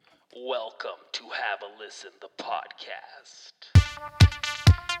Welcome to Have a Listen, the podcast.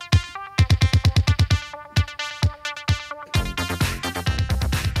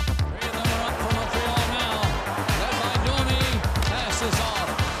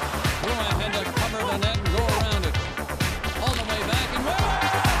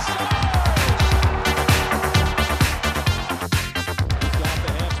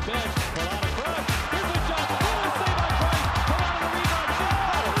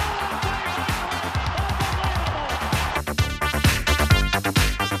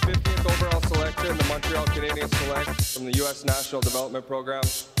 Select from the U.S. National Development Program,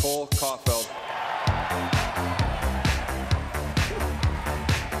 Cole Caulfield.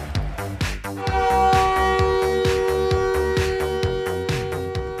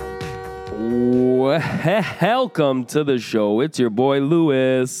 Welcome to the show. It's your boy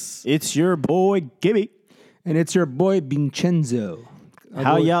Lewis. It's your boy Gibby. And it's your boy Vincenzo.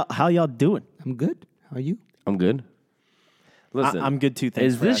 How y'all doing? I'm good. How are you? I'm good. Listen, I'm good too.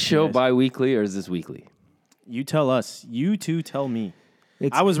 Thanks is for this asking, show guys. bi-weekly or is this weekly? You tell us. You two tell me.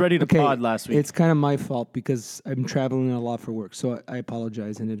 It's, I was ready to pod last week. It's kind of my fault because I'm traveling a lot for work, so I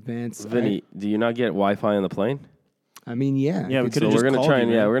apologize in advance. Vinny, do you not get Wi-Fi on the plane? I mean, yeah. Yeah, we It's- could So have we're just gonna called try you,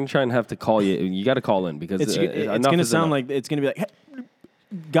 and man. we're gonna try and have to call you. You got to call in because It's enough gonna is sound enough. like it's gonna be like, hey,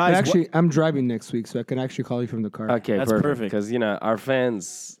 guys. actually, I'm driving next week, so I can actually call you from the car. Okay, That's perfect. perfect. Because our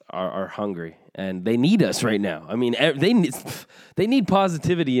fans are hungry and they need us right now. I mean, they need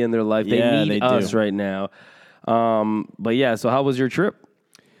positivity in their life. Yeah, they they need do. us right now. But yeah, so how was your trip?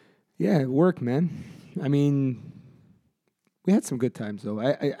 Yeah, work, man. I mean, we had some good times though.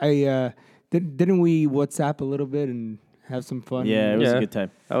 Didn't we WhatsApp a little bit and have some fun? Yeah, it was Yeah. a good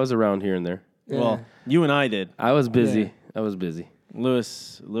time. I was around here and there. Yeah. Well, you and I did. I was busy. Yeah. I was busy.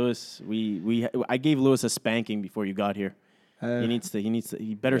 Lewis, I gave Lewis a spanking before you got here.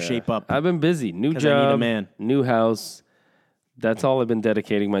 He better shape up. I've been busy. New 'Cause I need a job, man. new house. That's all I've been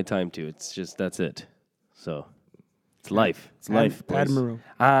dedicating my time to. That's it. So it's life. It's life, boys. Admiral.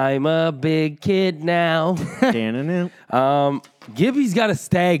 I'm a big kid now. Gibby's got a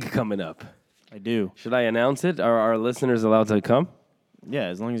stag coming up. I do. Should I announce it? Are our listeners allowed to come? Yeah,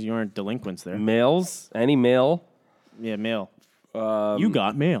 as long as you aren't delinquents there. Males, any male, Yeah, mail. You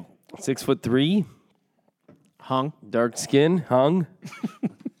got mail. 6'3", Hung. dark skin, hung,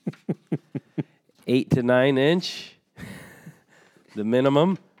 8 to 9 inch, the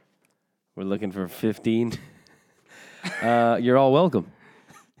minimum. We're looking for 15. You're all welcome.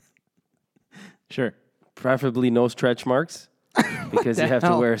 Sure. Preferably no stretch marks because you have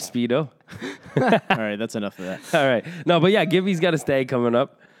to wear a Speedo. All right, that's enough of that. All right. No, but yeah, Gibby's got a stag coming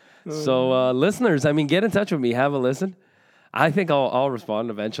up. So listeners, I mean, get in touch with me. Have a listen. I think I'll respond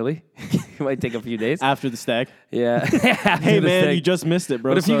eventually. It might take a few days. After the stag. Yeah. Hey, man, you just missed it,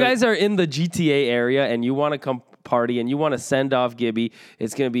 bro. But if you Sorry. guys are in the GTA area and you want to come party and you want to send off Gibby,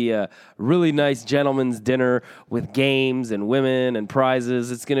 it's going to be a really nice gentleman's dinner with games and women and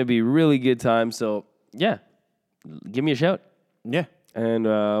prizes. It's going to be a really good time. So, yeah, give me a shout. Yeah. And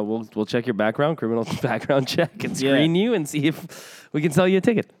we'll check your background, criminal background check, and screen you and see if we can sell you a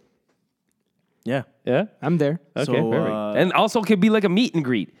ticket. Yeah. Yeah? I'm there. Okay, So, perfect. And also could be like a meet and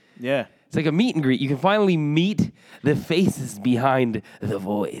greet. Yeah. It's like a meet and greet. You can finally meet the faces behind the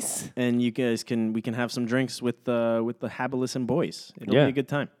voice. And you guys we can have some drinks with the Habelis boys. It'll Yeah. be a good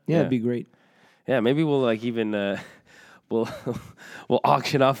time. Yeah, it'd be great. Yeah, maybe we'll like even we'll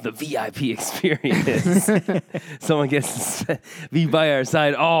auction off the VIP experience. Someone gets to be by our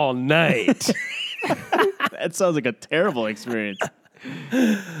side all night. That sounds like a terrible experience.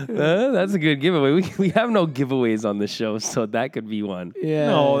 That's a good giveaway. We have no giveaways on the show, so that could be one. Yeah.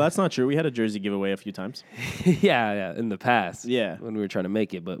 No, that's not true. We had a jersey giveaway a few times. yeah, in the past. Yeah. when we were trying to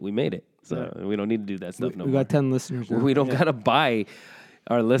make it, but we made it, so we don't need to do that stuff no we more. got 10 listeners now. We don't gotta buy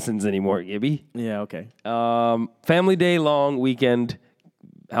our listens anymore, Gibby. Yeah, okay. Family day long weekend.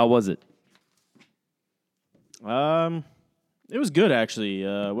 How was it? It was good actually.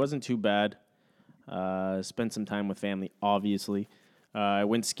 It wasn't too bad. Spent some time with family, obviously. I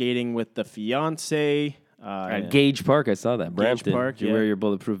went skating with the fiance. At Gage Park, I saw that. Brampton. Park, Did you yeah. wear your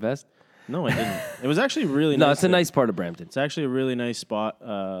bulletproof vest? No, I didn't. It was actually really No, nice. it's a there. nice part of Brampton. It's actually a really nice spot.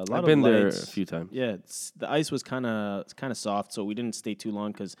 A lot I've of been there a lights. few times. Yeah, the ice was kind of soft, so we didn't stay too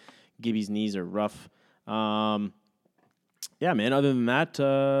long because Gibby's knees are rough. Yeah, man. Other than that,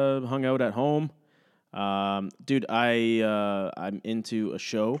 hung out at home. Dude, I'm into a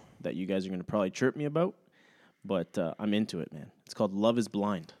show that you guys are gonna probably chirp me about, but I'm into it, man. It's called Love Is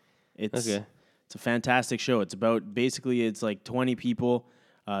Blind. It's a fantastic show. It's about basically it's like 20 people,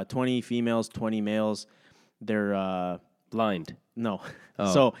 20 females, 20 males. They're Blind. No.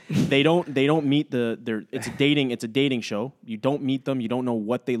 Oh. So they don't meet it's a dating show. You don't meet them. You don't know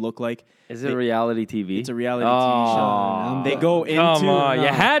what they look like. Is it reality TV? It's a reality TV show. They go into Come on, you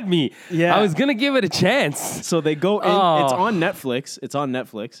had me. Yeah. I was gonna give it a chance. So they go in. Oh. It's on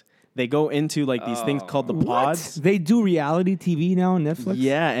Netflix. They go into like these things called the pods. They do reality TV now on Netflix?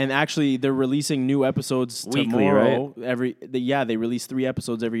 Yeah, and actually they're releasing new episodes Weekly, tomorrow. They release 3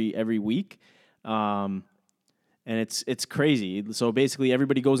 episodes every week. And it's crazy. So basically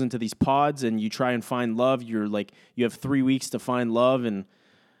everybody goes into these pods and you try and find love. You have 3 weeks to find love, and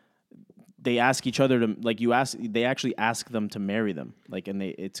they ask each other to they actually ask them to marry them.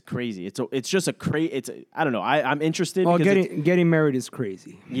 It's crazy. It's just I don't know. I'm interested. Oh, because getting married is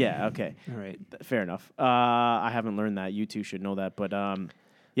crazy. yeah, okay. All right. Fair enough. I haven't learned that. You two should know that. But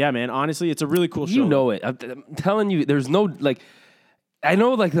yeah, man, honestly, it's a really cool show. You know it. I'm telling you, there's no I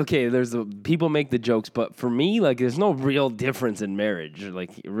know, okay, people make the jokes, but for me, there's no real difference in marriage,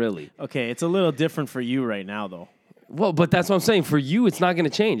 really. Okay, it's a little different for you right now, though. Well, but that's what I'm saying. For you, it's not going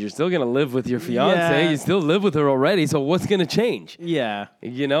to change. You're still going to live with your fiance. Yeah. You still live with her already. So what's going to change? Yeah.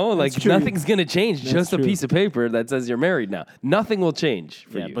 You know, true. nothing's going to change. That's Just a true. piece of paper that says you're married now. Nothing will change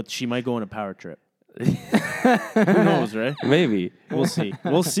for Yeah, you. but she might go on a power trip. Who knows, right? Maybe. We'll see.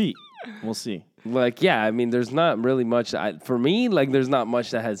 We'll see. I mean, there's not really much. For me, there's not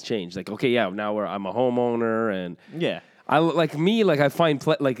much that has changed. Okay, yeah, now I'm a homeowner, and Yeah. I find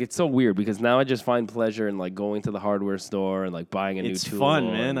it's so weird because now I just find pleasure in going to the hardware store and buying a It's new tool. fun,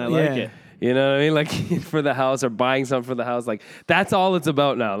 man. I and, like Yeah. it. You know what I mean? For the house or buying something for the house. That's all it's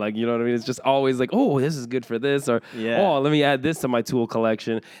about now. You know what I mean? It's just always oh, this is good for this. Or, Yeah. oh, let me add this to my tool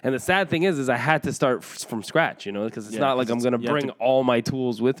collection. And the sad thing is I had to start from scratch, because it's Yeah, not like 'cause I'm going to you have bring to- all my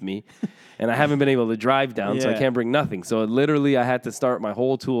tools with me. And I haven't been able to drive down, so I Yeah. can't bring nothing. So literally I had to start my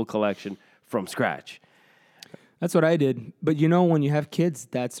whole tool collection from scratch. That's what I did. But when you have kids,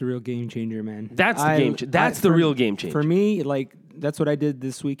 that's the real game changer, man. That's the game That's the real game changer. For me, that's what I did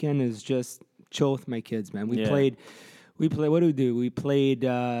this weekend is just chill with my kids, man. We Yeah. played, what do we do? We played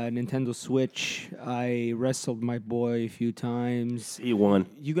Nintendo Switch. I wrestled my boy a few times. He won.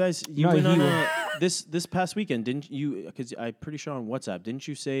 You guys, No, went on he- this past weekend, didn't you? Because I'm pretty sure on WhatsApp, didn't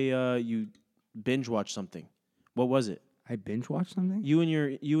you say you binge watched something? What was it? I binge watched something? You and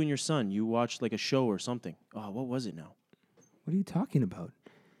your son, you watched a show or something. Oh, what was it now? What are you talking about?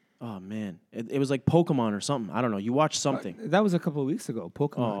 Oh man, it was like Pokemon or something. I don't know. You watched something. That was a couple of weeks ago.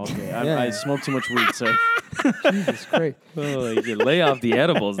 Pokemon. Oh, okay. Yeah. I smoked too much weed, sorry. Jesus Christ. Oh, you lay off the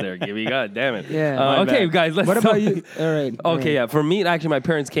edibles there, Gibby. God damn it. Yeah. My Okay, bad. guys, let's What talk- about you? All right. Okay, yeah. For me, actually, my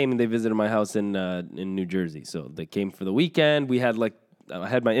parents came and they visited my house in New Jersey. So they came for the weekend. We had I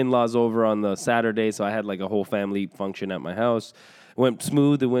had my in-laws over on the Saturday, so I had a whole family function at my house. It went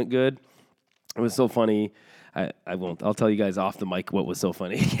smooth. It went good. It was so funny. I won't. I'll tell you guys off the mic what was so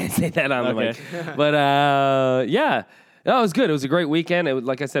funny. I can't say that on the mic. But yeah, no, it was good. It was a great weekend.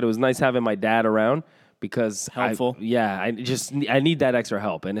 Like I said, it was nice having my dad around because Helpful. I need that extra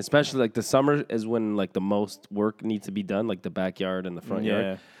help, and especially the summer is when the most work needs to be done, the backyard and the front Yeah.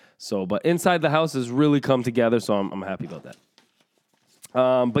 yard. So, but inside the house has really come together, so I'm happy about that.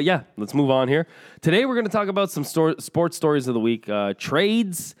 But yeah, let's move on here. Today we're going to talk about some sports stories of the week.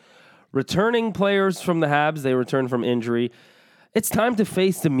 Trades, returning players from the Habs. They return from injury. It's time to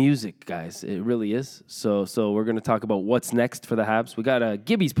face the music, guys. It really is. So we're going to talk about what's next for the Habs. We got a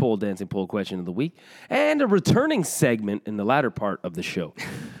Gibby's pole dancing pole question of the week and a returning segment in the latter part of the show.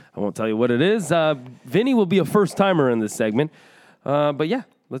 I won't tell you what it is. Vinny will be a first timer in this segment. But yeah,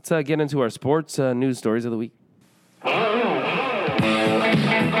 let's get into our sports news stories of the week.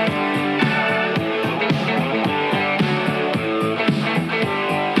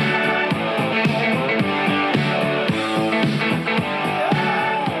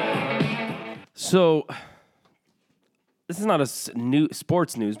 So, this is not a new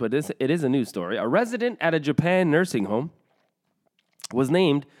sports news, but it is a news story. A resident at a Japan nursing home was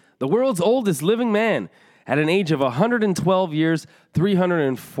named the world's oldest living man at an age of 112 years,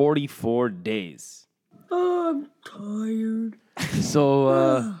 344 days. I'm tired.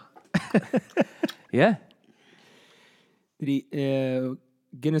 So, yeah. Did he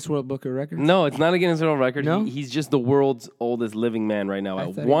Guinness World Book of Records? No, it's not a Guinness World Record. No? He's just the world's oldest living man right now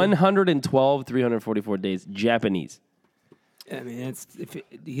at thought he 112, 344 days. Japanese. I mean,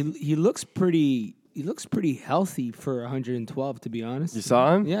 he looks pretty. He looks pretty healthy for 112, to be honest. You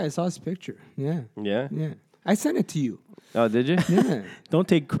saw him? Yeah, I saw his picture. Yeah, Yeah. yeah. I sent it to you. Oh, did you? Yeah, Don't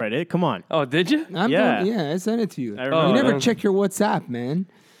take credit. Come on. Oh, did you? I sent it to you. I You remember. never man. check your WhatsApp, man.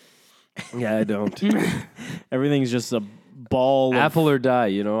 Yeah, I don't. Everything's just a ball. Apple or die,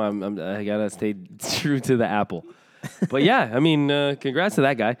 I gotta stay true to the apple. But yeah, I mean, congrats to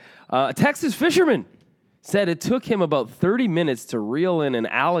that guy. A Texas fisherman said it took him about 30 minutes to reel in an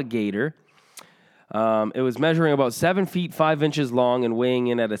alligator. It was measuring about 7 feet 5 inches long and weighing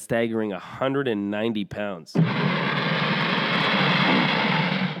in at a staggering 190 pounds.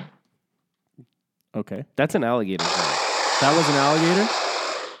 Okay. That's an alligator sound. That was an alligator?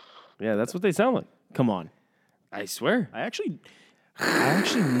 Yeah, that's what they sound like. Come on. I swear. I actually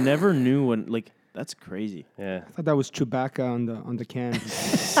never knew when, like, that's crazy. Yeah. I thought that was Chewbacca on the can.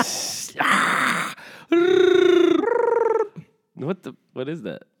 What is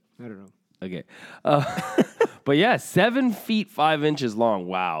that? I don't know. Okay. But yeah, 7 feet 5 inches long.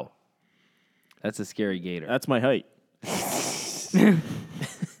 Wow. That's a scary gator. That's my height.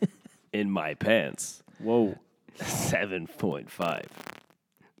 In my pants. Whoa. 7.5.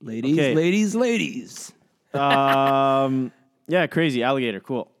 Ladies, Okay. ladies. Yeah, crazy. Alligator.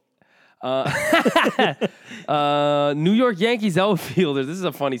 Cool. New York Yankees outfielder. This is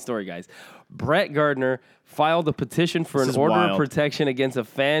a funny story, guys. Brett Gardner filed a petition for This an is order wild. of protection against a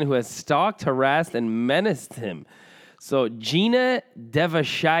fan who has stalked, harassed, and menaced him. So Gina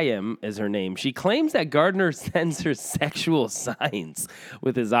Devashayam is her name. She claims that Gardner sends her sexual signs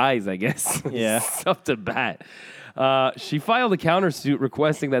with his eyes, I guess. Yeah. Up to bat. She filed a countersuit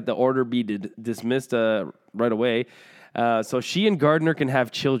requesting that the order be dismissed right away. So she and Gardner can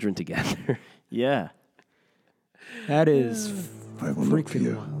have children together. Yeah. That is I will look for freaking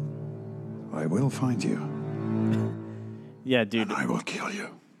you. wild. I will find you. Yeah, dude. I will kill you.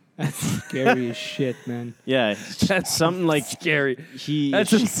 That's scary as shit, man. Yeah. That's something like Scary. he. That's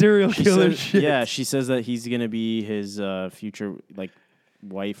some serial she killer says- shit. Yeah, she says that he's gonna be his future like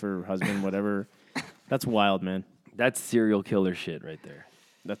wife or husband, whatever. That's wild, man. That's serial killer shit right there.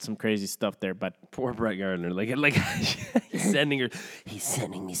 That's some crazy stuff there. But Poor Brett Gardner. Like he's sending her. He's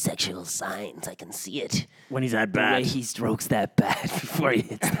sending me sexual signs. I can see it. when he's at The way bat, he strokes that bat before he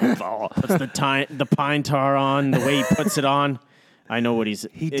hits that ball. puts the pine tar on, the way he puts it on. I know what he's.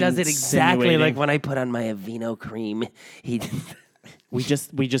 He does it exactly like insinuating. when I put on my Aveeno cream. He. we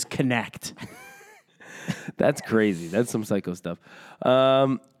just connect. That's crazy. That's some psycho stuff.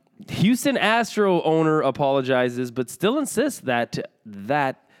 Houston Astro owner apologizes, but still insists that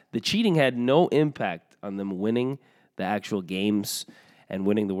the cheating had no impact on them winning the actual games and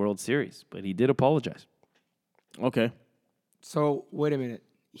winning the World Series. But he did apologize. Okay. So wait a minute.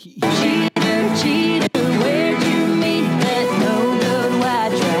 Cheater, where'd you meet that no good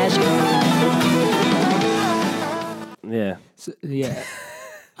white trash can? Yeah. Yeah.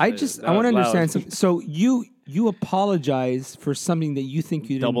 I want to was understand loud. something. So you apologize for something that you think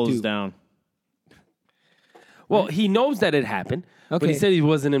you didn't Doubles do. down. Well, he knows that it happened, but he Okay. said he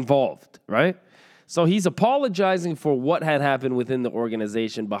wasn't involved, right? So he's apologizing for what had happened within the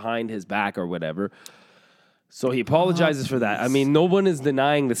organization behind his back or whatever. So he apologizes for that. I mean, no one is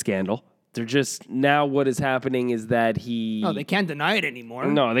denying the scandal. They're just now what is happening is that he No, they can't deny it anymore.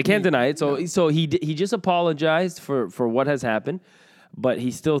 No, they can't deny it. So he just apologized for what has happened, but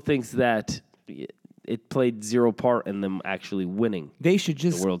he still thinks that it played zero part in them actually winning They should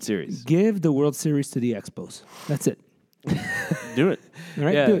just the World Series. give the World Series to the Expos. That's it. Do it. All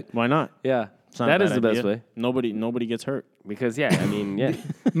right, Yeah. do it. Why not? Yeah, It's not a that is bad the best idea. way Nobody gets hurt. because I mean, yeah,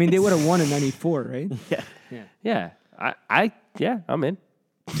 I mean, they would have won in '94, right? yeah, I'm in.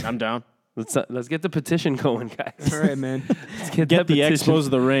 I'm down. Let's get the petition going, guys. All right, man. Let's get Get that the petition. Expos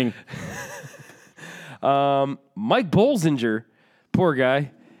of the ring. Mike Bolsinger, poor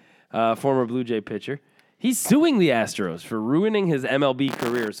guy, former Blue Jay pitcher. He's suing the Astros for ruining his MLB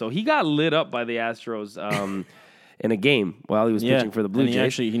career. So he got lit up by the Astros in a game while he was Yeah. pitching for the Blue and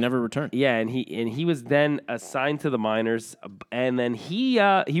Jays. he never returned. Yeah, and he was then assigned to the minors, and then he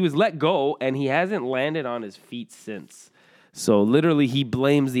was let go, and he hasn't landed on his feet since. So literally, he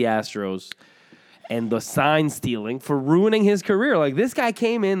blames the Astros and the sign stealing for ruining his career. Like this guy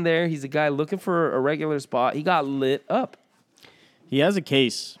came in there, he's a guy looking for a regular spot. He got lit up. He has a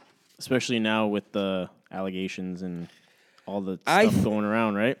case, especially now with the allegations and all the I- stuff going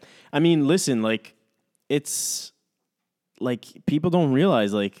around, right? I mean, listen, like it's like people don't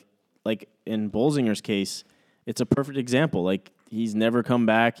realize like in Bolsinger's case, it's a perfect example. Like he's never come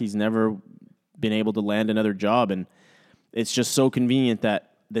back, he's never been able to land another job, and it's just so convenient that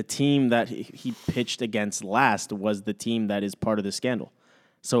the team that he pitched against last was the team that is part of the scandal.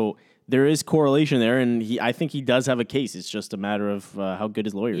 So there is correlation there, and I think he does have a case. It's just a matter of how good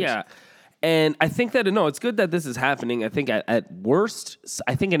his lawyer is. Yeah. And I think that, no, it's good that this is happening. I think at worst,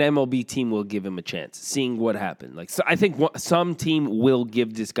 I think an MLB team will give him a chance, seeing what happened. Like, so I think some team will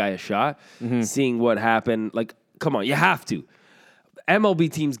give this guy a shot, seeing what happened. Like, come on, you have to.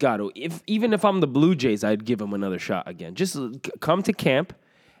 MLB teams got to. Even if I'm the Blue Jays, I'd give him another shot again. Just come to camp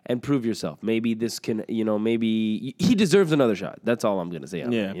and prove yourself. Maybe this can, maybe he deserves another shot. That's all I'm gonna say.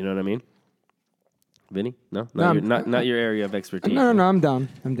 Yeah. You know what I mean? Vinny? No, No, not your area of expertise. No, I'm down.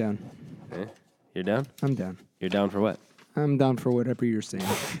 I'm down. You're down. I'm down. You're down for what? I'm down for whatever you're saying.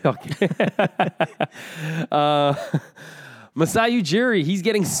 Okay. Masai Ujiri, he's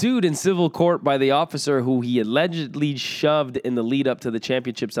getting sued in civil court by the officer who he allegedly shoved in the lead up to the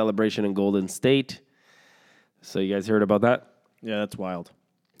championship celebration in Golden State. So you guys heard about that? Yeah, that's wild.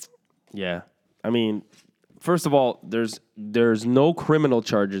 Yeah. I mean, first of all, there's no criminal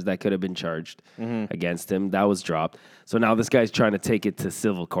charges that could have been charged against him. That was dropped. So now this guy's trying to take it to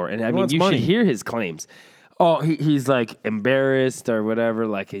civil court. And I mean, it's you money. should hear his claims. Oh, he's like embarrassed or whatever,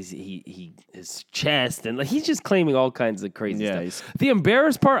 like his chest, and like he's just claiming all kinds of crazy stuff. The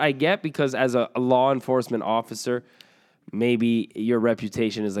embarrassed part I get because as a law enforcement officer, maybe your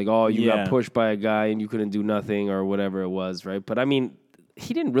reputation is like, oh, you got pushed by a guy and you couldn't do nothing or whatever it was, right? But I mean,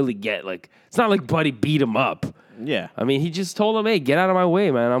 he didn't really get it's not like Buddy beat him up. Yeah. I mean, he just told him, hey, get out of my way,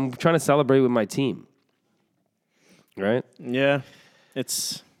 man. I'm trying to celebrate with my team. Right? Yeah.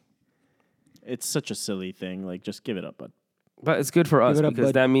 It's such a silly thing. Like, just give it up, bud. But it's good for us it up, because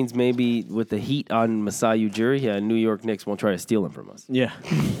bud. that means maybe with the heat on Masai Ujiri, New York Knicks won't try to steal him from us. Yeah.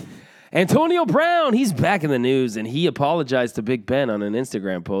 Antonio Brown, he's back in the news, and he apologized to Big Ben on an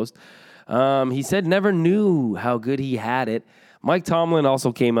Instagram post. He said never knew how good he had it. Mike Tomlin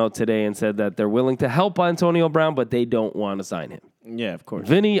also came out today and said that they're willing to help Antonio Brown, but they don't want to sign him. Yeah, of course.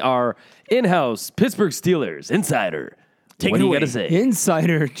 Vinny, our in-house Pittsburgh Steelers insider. Take what it do you away. got to say?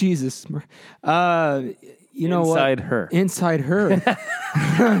 Insider, Jesus. You know Inside what? her. Inside her.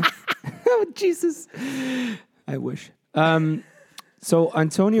 Oh, Jesus. I wish. So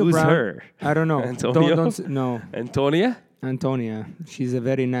Antonio Who's Brown. her? I don't know. Antonio? No, Antonia? Antonia. She's a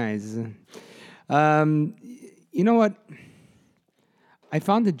very nice. You know what? I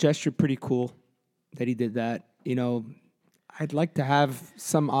found the gesture pretty cool that he did that. I'd like to have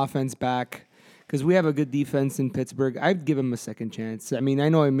some offense back because we have a good defense in Pittsburgh. I'd give him a second chance. I mean, I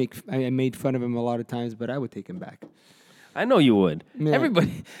know I made fun of him a lot of times, but I would take him back. I know you would. Yeah.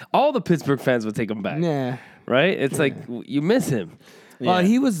 Everybody, all the Pittsburgh fans would take him back. Yeah. Right? It's like you miss him. Well,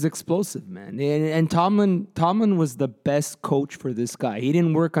 he was explosive, man. And Tomlin was the best coach for this guy. He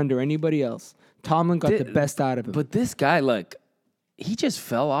didn't work under anybody else. Tomlin got the best out of him. But this guy, he just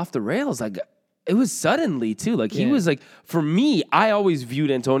fell off the rails. Like, it was suddenly, too. Like, he was like, for me, I always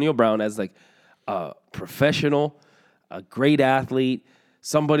viewed Antonio Brown as like a professional, a great athlete,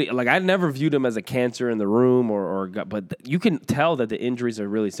 somebody, like, I never viewed him as a cancer in the room but you can tell that the injuries are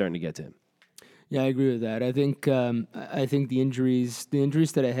really starting to get to him. Yeah, I agree with that. I think the injuries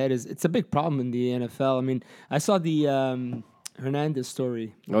that I had it's a big problem in the NFL. I mean, I saw the Hernandez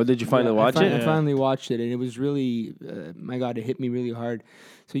story. Oh, did you finally watch I it? finally watched it, and it was really, my God, it hit me really hard.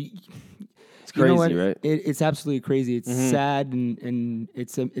 So It's crazy, you know what? right? It's absolutely crazy. It's sad, and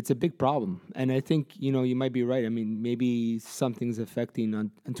it's a big problem. And I think you might be right. I mean, maybe something's affecting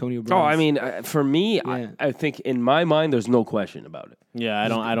Antonio Brown. Oh, I mean, for me, Yeah. I think in my mind, there's no question about it. Yeah, I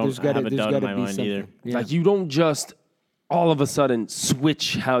don't There's gotta- have a there's doubt in gotta my be mind either. something. Yeah. Like, you don't just all of a sudden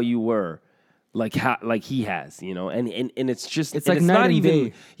switch how you were. Like he has, and it's just It's and like it's night not and even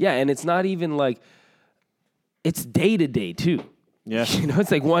day. and it's not even like it's day to day too. Yeah.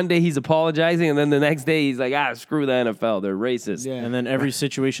 It's like one day he's apologizing, and then the next day he's like, screw the NFL, they're racist. Yeah. And then every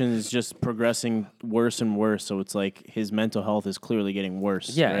situation is just progressing worse and worse. So it's like his mental health is clearly getting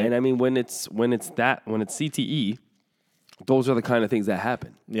worse. Yeah, right? and I mean when it's CTE, those are the kind of things that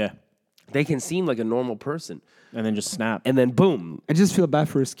happen. Yeah. They can seem like a normal person, And then just snap. and then boom. I just feel bad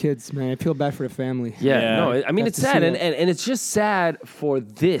for his kids, man. I feel bad for the family. Yeah, no, I mean That's it's to sad, see and, it. and it's just sad for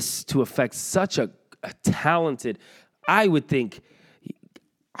this to affect such a talented, I would think,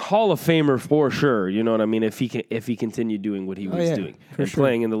 Hall of Famer for sure. You know what I mean? If he continued doing what he was yeah, doing for and sure.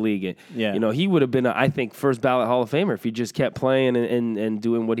 playing in the league, and, Yeah. he would have been, I think, first ballot Hall of Famer if he just kept playing and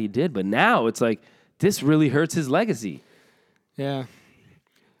doing what he did. But now it's like this really hurts his legacy. Yeah.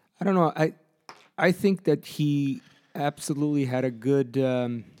 I don't know. I think that he absolutely had a good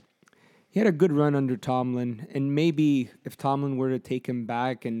run under Tomlin, and maybe if Tomlin were to take him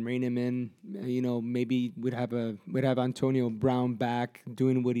back and rein him in, maybe we'd have Antonio Brown back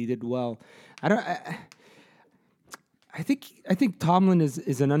doing what he did well. I think Tomlin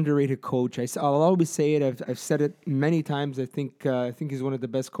is an underrated coach. I'll always say it. I've said it many times. I think he's one of the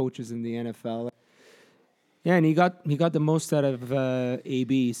best coaches in the NFL. Yeah, and he got the most out of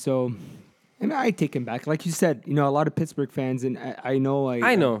AB. So, I mean, I take him back. Like you said, a lot of Pittsburgh fans, and I know.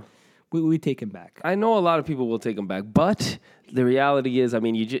 I know. We take him back. I know a lot of people will take him back, but the reality is, I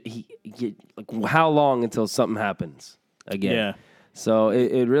mean, like how long until something happens again? Yeah. So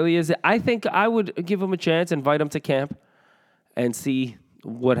it really is. I think I would give him a chance, invite him to camp, and see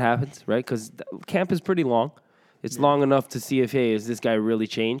what happens, right? Because camp is pretty long. It's long enough to see if, hey, is this guy really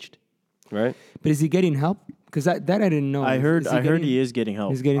changed, right? But is he getting help? Because that I didn't know. I heard getting- he is getting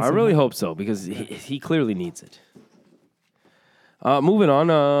help. He's getting. I some really help? hope so because he clearly needs it. Moving on,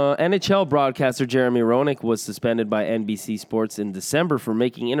 NHL broadcaster Jeremy Roenick was suspended by NBC Sports in December for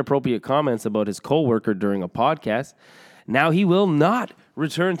making inappropriate comments about his coworker during a podcast. Now he will not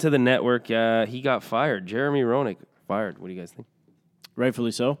return to the network. He got fired. Jeremy Roenick fired. What do you guys think?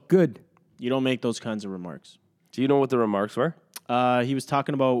 Rightfully so. Good. You don't make those kinds of remarks. Do you know what the remarks were? He was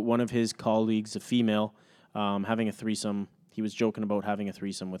talking about one of his colleagues, a female, having a threesome. He was joking about having a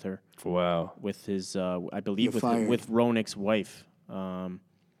threesome with her, Wow. with his, I believe, You're fired. with Roenick's wife.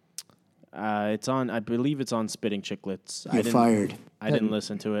 It's on. I believe it's on Spitting Chicklets. You're fired. I didn't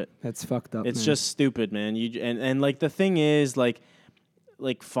listen to it. That's fucked up. It's man. just stupid, man. And like the thing is, like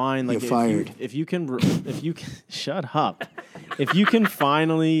fine, like You're fired. if you can shut up. If you can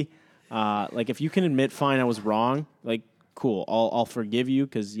finally, if you can admit, fine, I was wrong. Like, cool, I'll forgive you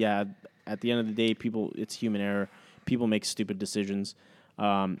because yeah, at the end of the day, it's human error. People make stupid decisions.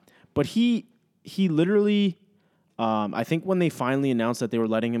 But he literally. I think when they finally announced that they were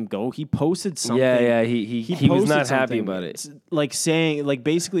letting him go, he posted something. Yeah, he was posted not happy something, about it. Like saying, like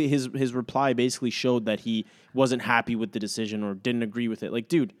basically his reply basically showed that he wasn't happy with the decision or didn't agree with it. Like,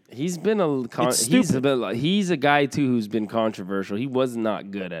 dude, He's been It's he's a guy too who's been controversial. He was not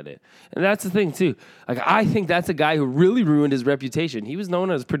good at it, and that's the thing too. Like I think that's a guy who really ruined his reputation. He was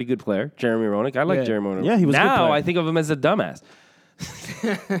known as a pretty good player, Jeremy Roenick. I like Yeah. Jeremy Roenick. Yeah, he was a good Now player. I think of him as a dumbass.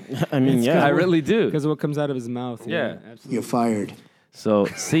 I mean, I really do. because of what comes out of his mouth. Yeah. Absolutely. You're fired. So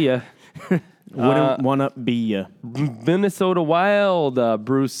see ya. wouldn't wanna be ya. Minnesota Wild,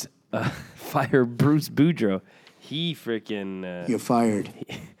 Bruce fire Bruce Boudreau. He freaking You're fired.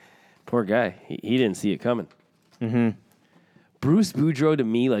 poor guy. He didn't see it coming. Bruce Boudreau to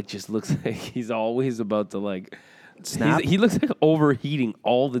me like just looks like he's always about to like Snap? He looks like overheating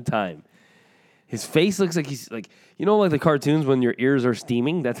all the time. His face looks like he's like like the cartoons when your ears are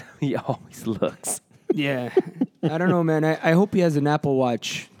steaming. That's how he always looks. Yeah. I don't know, man. I hope he has an Apple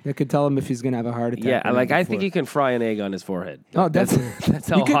Watch that could tell him if he's gonna have a heart attack. Yeah, or not like I think before. you can fry an egg on his forehead. Oh, that's That's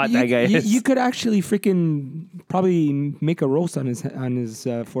how hot that guy is. You could actually freaking probably make a roast on his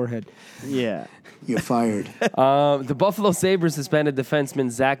forehead. Yeah. You're fired. The Buffalo Sabres suspended defenseman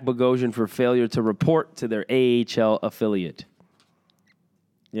Zach Bogosian for failure to report to their AHL affiliate.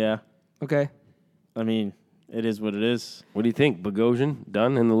 Yeah. Okay. I mean, it is what it is. What do you think? Bogosian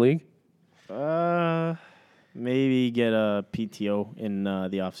done in the league? Maybe get a PTO in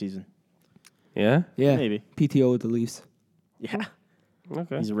the offseason. Yeah? Yeah. Maybe. PTO with the Leafs. Yeah.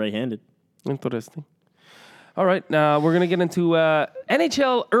 Okay. He's right-handed. Interesting. All right, now we're going to get into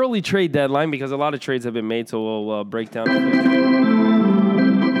NHL early trade deadline because a lot of trades have been made, so we'll break down.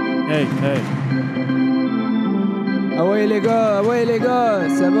 Hey. Away les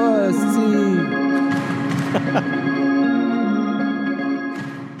gars, ça va, si.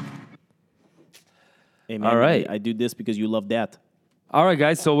 Hey, man, All right. I do this because you love that. All right,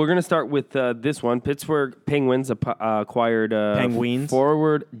 guys, so we're going to start with this one. Pittsburgh Penguins acquired Penguins?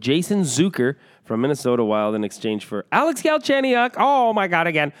 forward Jason Zucker from Minnesota Wild in exchange for Alex Galchenyuk. Oh, my God,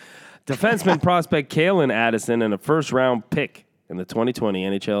 again. Defenseman prospect Kalen Addison and a first-round pick in the 2020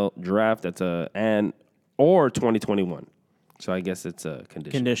 NHL draft. That's or 2021. So I guess it's a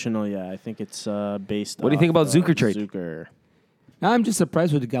condition. Conditional, yeah. I think it's based What do you think off, about Zucker trade? Zucker. I'm just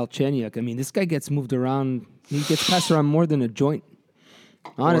surprised with Galchenyuk. I mean, this guy gets moved around. He gets passed around more than a joint.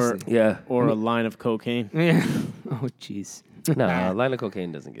 Honestly. Yeah. Or a line of cocaine. Yeah. Oh, jeez. No, a line of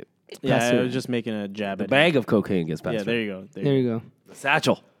cocaine doesn't get. Yeah, Pass I it. was just making a jab The at bag of cocaine gets passed. Yeah, there you go. There you go. The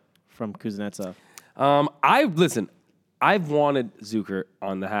satchel. From Kuznetsov. I've wanted Zucker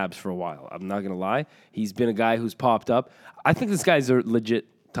on the Habs for a while. I'm not gonna lie. He's been a guy who's popped up. I think this guy's a legit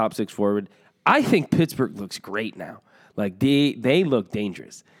top six forward. I think Pittsburgh looks great now. Like they look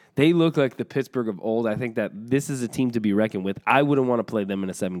dangerous. They look like the Pittsburgh of old. I think that this is a team to be reckoned with. I wouldn't want to play them in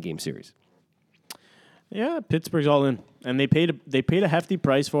a 7-game series. Yeah, Pittsburgh's all in. And they paid a hefty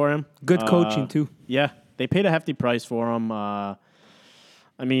price for him. Good coaching, too. Yeah, they paid a hefty price for him. I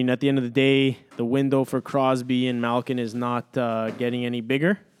mean, at the end of the day, the window for Crosby and Malkin is not getting any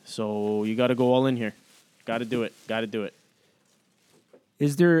bigger. So you got to go all in here. Got to do it. Got to do it.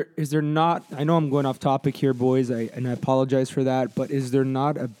 Is there not, I know I'm going off topic here, boys, and I apologize for that, but is there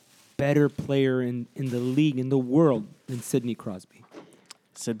not a better player in the league, in the world, than Sidney Crosby?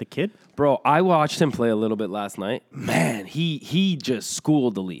 Said the kid. Bro, I watched him play a little bit last night. Man, he just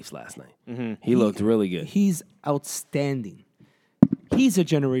schooled the Leafs last night. Mm-hmm. He looked really good. He's outstanding. He's a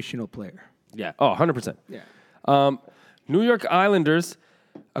generational player. Yeah. Oh, 100%. Yeah. New York Islanders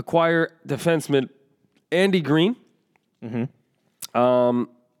acquire defenseman Andy Green. From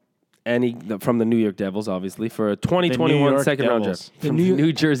the New York Devils, obviously, for a 2021 York second round Devils. draft. From the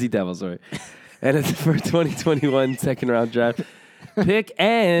New Jersey Devils, sorry. And it's for a 2021 second round draft pick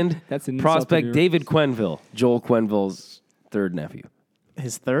and That's an insult to New prospect York. David Quenneville, Joel Quenneville's third nephew.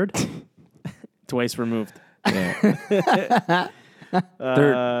 His third? Twice removed.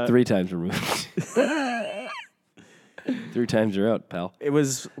 Third, 3 times removed. 3 times you're out, pal. It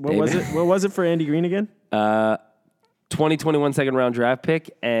was, what David. was it? What was it for Andy Green again? 2021 second round draft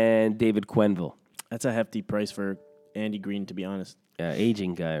pick and David Quenneville. That's a hefty price for Andy Green, to be honest. Yeah,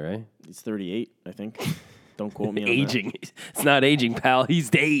 aging guy, right? He's 38, I think. Don't quote me on that. Aging. It's not aging, pal. He's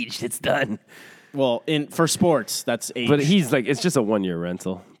aged. It's done. Well, for sports, that's age. But he's like, it's just a 1 year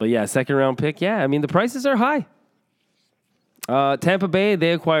rental. But yeah, second round pick. Yeah, I mean, the prices are high. Tampa Bay,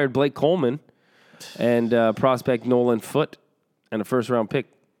 they acquired Blake Coleman and prospect Nolan Foote and a first round pick.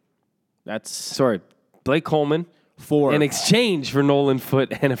 That's Sorry, Blake Coleman four. in exchange for Nolan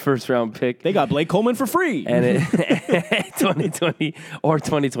Foote and a first round pick. They got Blake Coleman for free. And it 2020 or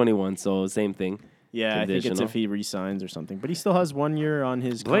 2021, so same thing. Yeah, I think it's Conditional. if he resigns or something. But he still has 1 year on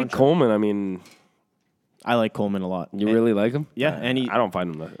his Blake contract. Coleman, I mean, I like Coleman a lot. you really like him? Yeah, and I don't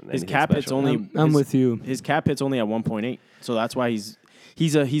find him his anything cap hits special. only. I'm his- with you. His cap hits only at 1.8, so that's why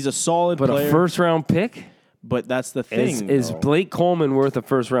he's a solid But player. a first round pick but that's the thing. is though. Blake Coleman worth a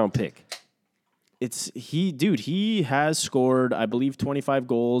first round pick? He has scored, I believe, 25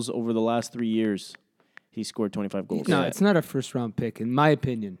 goals over the last 3 years. He scored 25 goals. No, it's not a first round pick, in my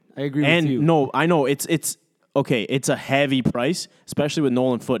opinion. I agree And with you. no, I know it's okay. It's a heavy price, especially with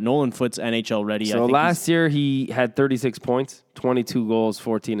Nolan Foote. Nolan Foote's NHL ready. I So think last year he had 36 points, 22 goals,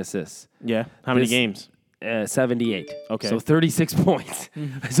 14 assists. yeah. How many this- games? 78. Okay. So 36 points.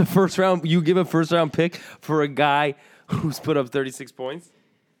 It's a first round. You give a first round pick for a guy who's put up 36 points?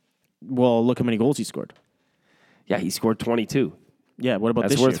 Well, look how many goals he scored. Yeah, he scored 22. Yeah. What about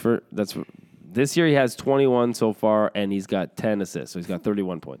That's this worth year? this year he has 21 so far and he's got 10 assists. So he's got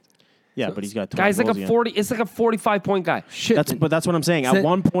 31 points. Yeah, but he's got 20 Guy's like goals a again. 40. It's like a 45 point guy. Shit. That's what I'm saying. At So-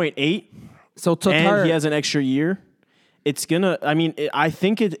 1.8, so and Tatar, he has an extra year. It's gonna. I mean, I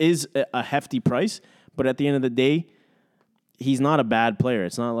think it is a hefty price, but at the end of the day, he's not a bad player.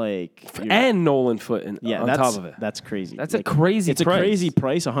 It's not like you're- And Nolan Foote on that's, top of it. That's crazy. That's a crazy It's price. a crazy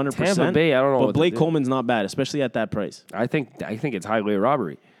price, 100%. Tampa Bay, I don't know But what to Blake do. Coleman's not bad, especially at that price. I think it's highway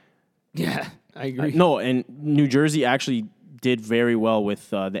robbery. yeah, I agree. No, and New Jersey actually did very well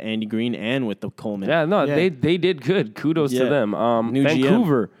with the Andy Green and with the Coleman. Yeah, no, Yeah. they did good. Kudos to Yeah. them. New GM.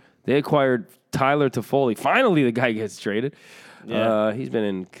 Vancouver, they acquired Tyler Toffoli. Finally, the guy gets traded. Yeah. He's been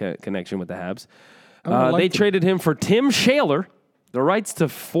in connection with the Habs. would've They liked him. traded him for Tim Shaler, the rights to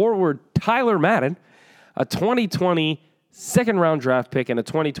forward Tyler Madden, a 2020 second round draft pick, and a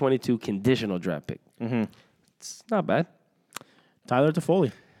 2022 conditional draft pick. Mm-hmm. It's not bad. Tyler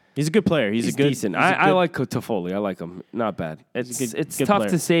Toffoli. He's a good player. He's a good, decent. he's a I good- like Toffoli. I like him. Not bad. It's good- it's good tough player.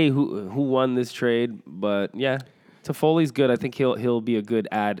 to say who won this trade, but yeah, Toffoli's good. I think he'll be a good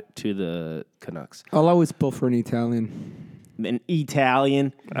add to the Canucks. I'll always pull for an Italian. an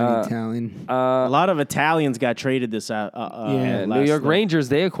Italian. Italian. A lot of Italians got traded this Yeah. last New York night. Rangers,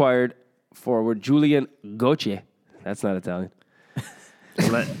 they acquired forward Julian Gauthier. That's not Italian.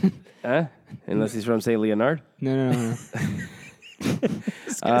 Unless he's from St. Leonard. No.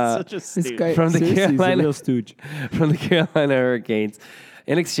 This guy's such a This stooge. guy From the seriously, he's a Carolina- real stooge. From the Carolina Hurricanes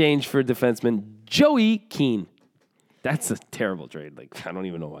in exchange for defenseman Joey Keane. That's a terrible trade. Like, I don't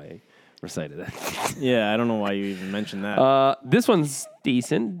even know why I recited that. Yeah, I don't know why you even mentioned that. This one's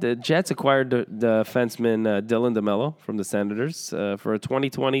decent. The Jets acquired the defenseman Dylan DeMello from the Senators for a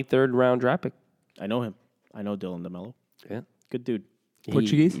 2020 third round draft pick. I know him. I know Dylan DeMello. Yeah. Good dude.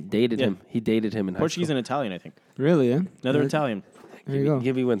 Portuguese? He dated Yeah. him. He dated him in Portuguese high and Italian, I think. Really, yeah? Another Italian. There you go. school.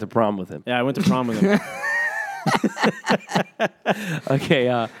 Gibby went to prom with him. Yeah, I went to prom with him. Okay.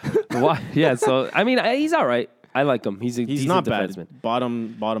 Yeah. So I mean, he's all right. I like him. He's a He's decent not bad. defenseman.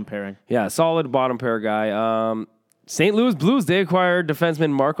 Bottom pairing. Yeah, solid bottom pair guy. St. Louis Blues, they acquired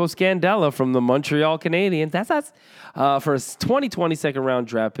defenseman Marco Scandella from the Montreal Canadiens. That's for a 2020 second round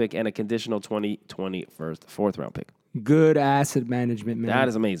draft pick and a conditional 2020 fourth round pick. Good asset management, man. That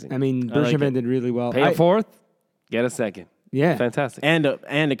is amazing. I mean, like Bergevin it. did really well. Pay a fourth, get a second. Yeah. Fantastic. And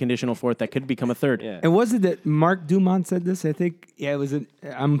a conditional fourth that could become a third. Yeah. And was it that Mark Dumont said this? I think, yeah, it was.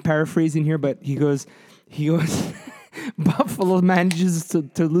 I'm paraphrasing here, but he goes, Buffalo manages to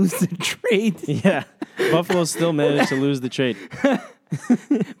lose the trade Yeah, Buffalo still managed to lose the trade.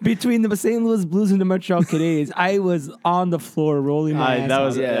 between the St. Louis Blues and the Montreal Canadiens. I was on the floor rolling my ass That off.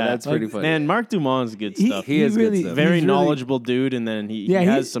 was that's pretty funny. Man, Mark Dumont's good stuff. He is good really, stuff. Very he's really- knowledgeable dude, and then he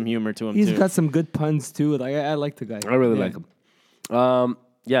has some humor to him He's too. got some good puns too. Like I like the guy. I really Yeah. like him.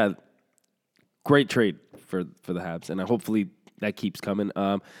 Yeah, great trade for the Habs, and hopefully that keeps coming.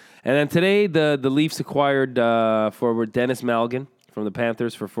 And then today, the Leafs acquired forward Dennis Malgin from the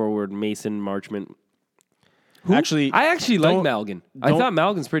Panthers for forward Mason Marchment. Actually, I actually like Don't- Malgin. I don't- thought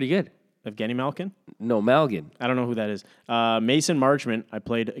Malgin's pretty good. Evgeny Malkin. No, Malgin. I don't know who that is. Mason Marchment. I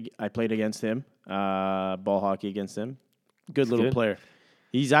played against him. Ball hockey against him. Good little good. player.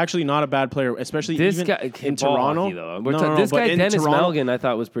 He's actually not a bad player, especially This even guy in ball Toronto. hockey, though. No, This but guy in Dennis Toronto- Malgin, I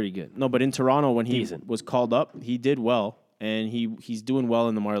thought was pretty good. No, but in Toronto when he Decent. was called up, he did well, and he's doing well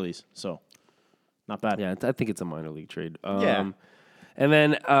in the Marlies. So, not bad. Yeah, I think it's a minor league trade. Yeah. And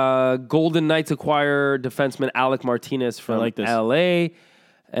then Golden Knights acquire defenseman Alec Martinez from like this. LA.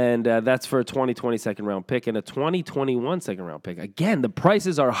 And that's for a 2020 second round pick and a 2021 second round pick. Again, the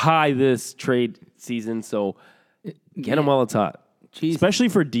prices are high this trade season, so get them while it's hot. Jeez. Especially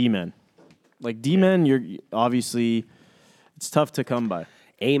for D-men. Like D-men, you're obviously it's tough to come by.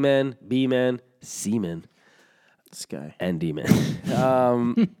 A-men, B-men, C-men, This guy. and D-men.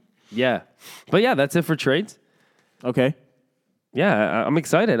 Yeah. But yeah, that's it for trades. Okay. Yeah, I'm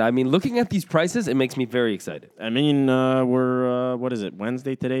excited. I mean, looking at these prices, it makes me very excited. I mean, we're what is it?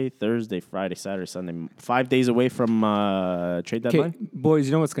 Wednesday today, Thursday, Friday, Saturday, Sunday. 5 days away from trade Okay, deadline. boys,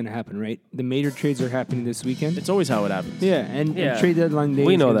 you know what's going to happen, right? The major trades are happening this weekend. It's always how it happens. Yeah, and Yeah. trade deadline day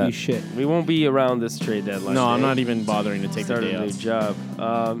We is know gonna that. be shit. We won't be around this trade deadline. No, I'm day. not even bothering to take the Start day a new off.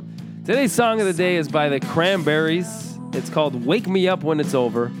 job. Today's song of the day is by the Cranberries. It's called "Wake Me Up When It's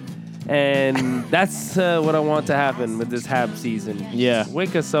Over," and that's what I want to happen with this Habs season. Yeah.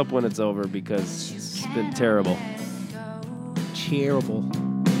 Wake us up when it's over because it's been terrible. Terrible.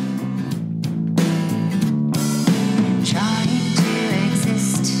 Trying to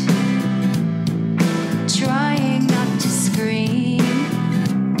exist, trying not to scream.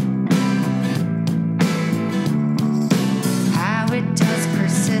 How it does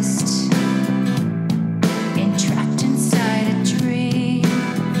persist, entrapped inside a dream.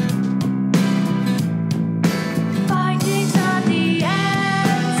 Findings are the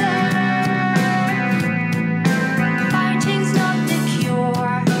answer, fighting's not the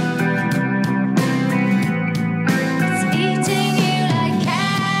cure. It's eating you like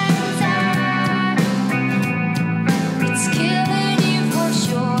cancer. It's killing you for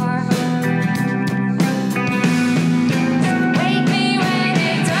sure. Wake me when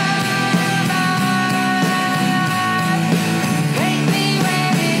it's over. Wake me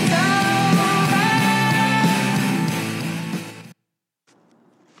when it's over.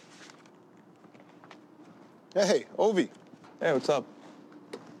 Hey, Ovi, Hey, what's up?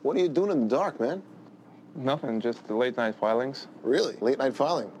 what are you doing in the dark, man? Nothing, just the late night filings. Really? Late night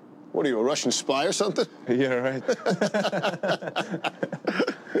filing? What are you, a Russian spy or something? Yeah, right.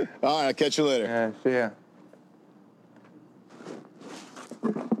 All right, I'll catch you later. Yeah, see ya.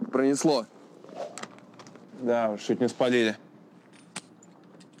 Пронесло. Да, уж чуть не спалили.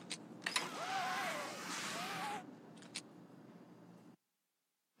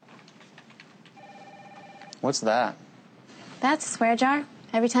 What's that? That's a swear jar.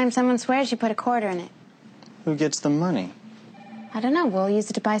 Every time someone swears, you put a quarter in it. Who gets the money? I don't know. We'll use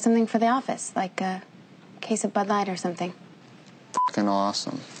it to buy something for the office, like a case of Bud Light or something. Fucking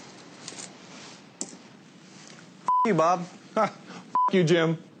awesome. You, Bob. You,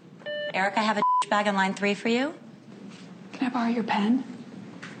 Jim. Eric, I have a bag on line 3 for you. Can I borrow your pen?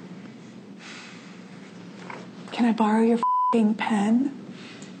 Can I borrow your f***ing pen?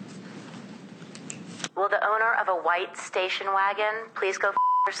 Will the owner of a white station wagon please go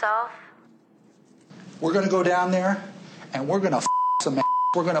yourself? We're gonna go down there and we're gonna some ass.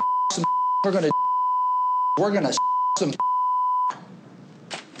 We're gonna some we're gonna some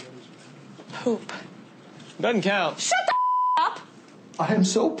Poop. Doesn't count. Shut the up! I am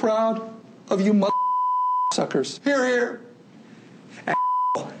so proud of you mother suckers. Here, here.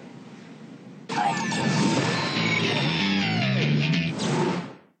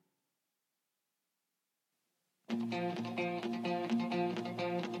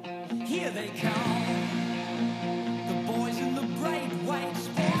 Here they come, the boys in the bright white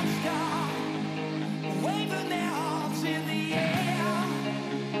sports car, waving their arms in the air.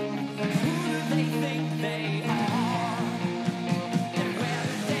 Who do they think they are? And where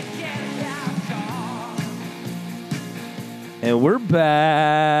did they get that car? And we're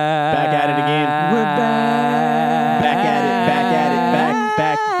back. Back at it again. We're back. Back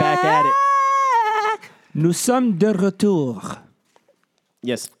Nous sommes de retour.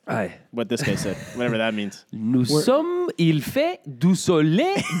 Yes. Aye. What this guy said, whatever that means. Nous sommes, il fait du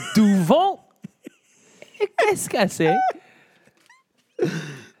soleil, du vent. Qu'est-ce que c'est?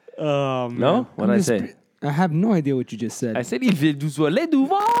 No? What did I say? I have no idea what you just said. I said il fait du soleil, du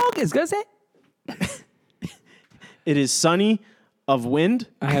vent. Qu'est-ce que c'est? It is sunny of wind.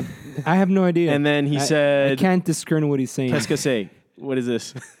 I have no idea. And then he I said, can't discern what he's saying. Qu'est-ce que c'est? What is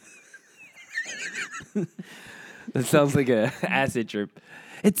this? That sounds like a acid trip.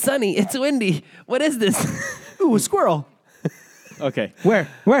 It's sunny. It's windy. What is this? Ooh, a squirrel. Okay. Where?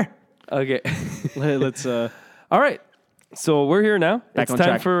 Okay. Let's. All right. So we're here now. Back it's on time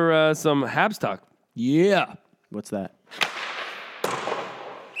track. for some Habs talk. Yeah. What's that?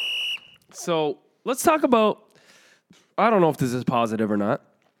 So let's talk about, I don't know if this is positive or not,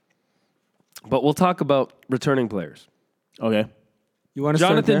 but we'll talk about returning players. Okay. You want to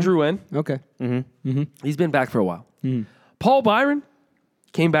Jonathan start Drouin, Okay. he's been back for a while. Paul Byron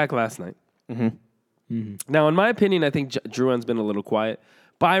came back last night. Now, in my opinion, I think Drouin's been a little quiet.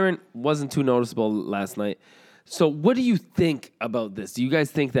 Byron wasn't too noticeable last night. So what do you think about this? Do you guys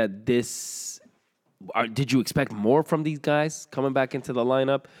think that did you expect more from these guys coming back into the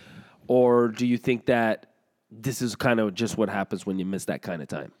lineup? Or do you think that this is kind of just what happens when you miss that kind of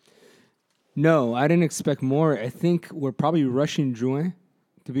time? No, I didn't expect more. I think we're probably rushing Drouin,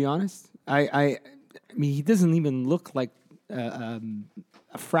 to be honest. I mean, he doesn't even look like a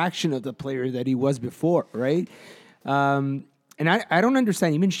fraction of the player that he was before, right? And I don't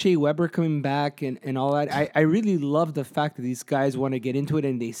understand. Even Shea Weber coming back and all that. I really love the fact that these guys want to get into it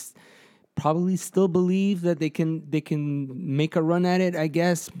and they probably still believe that they can make a run at it, I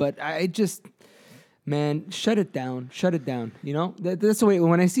guess. But I just... Man, shut it down. You know, that's the way.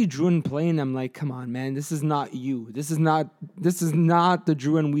 When I see Drouin playing, I'm like, come on, man, this is not you. This is not the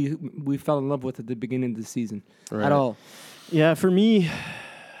Drouin we fell in love with at the beginning of the season at all. Yeah, for me,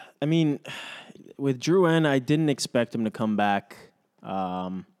 I mean, with Drouin, I didn't expect him to come back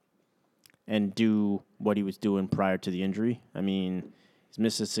and do what he was doing prior to the injury. I mean, he's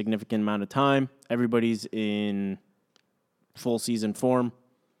missed a significant amount of time. Everybody's in full season form.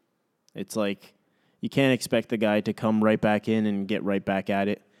 It's like, you can't expect the guy to come right back in and get right back at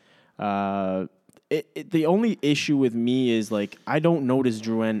it. The only issue with me is, like, I don't notice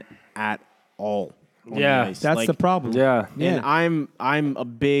Drouin at all. Yeah, that's the problem. Yeah. And I'm a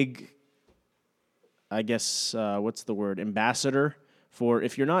big, I guess, what's the word? Ambassador for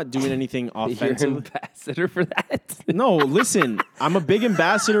if you're not doing anything offensive. You're an ambassador for that? No, listen, I'm a big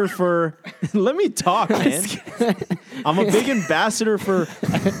ambassador for. Let me talk, man. I'm a big ambassador for.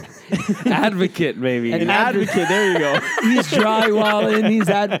 Advocate, maybe. An advocate. There you go. He's drywalling.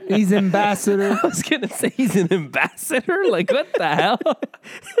 He's ambassador. I was going to say he's an ambassador? Like, what the hell?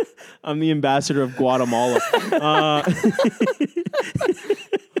 I'm the ambassador of Guatemala.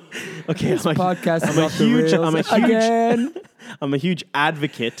 Okay, I'm a huge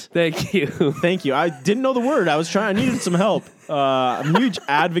advocate. Thank you. Thank you. I didn't know the word. I needed some help. I'm a huge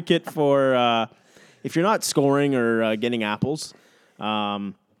advocate for if you're not scoring or getting apples,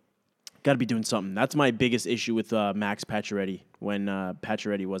 got to be doing something. That's my biggest issue with Max Pacioretty when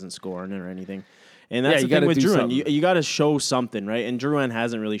Pacioretty wasn't scoring or anything. And that's the thing with Drouin. You got to show something, right? And Drouin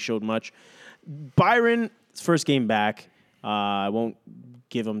hasn't really showed much. Byron, first game back, I won't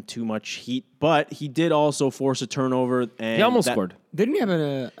give him too much heat, but he did also force a turnover. And he almost scored. Didn't he have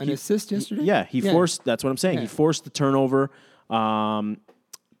an assist yesterday? Yeah, he forced. That's what I'm saying. Yeah. He forced the turnover,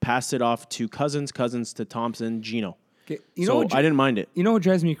 passed it off to Cousins to Thompson, Gino. Okay. I didn't mind it. You know what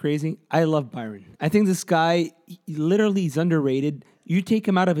drives me crazy? I love Byron. I think this guy, literally, he's underrated. You take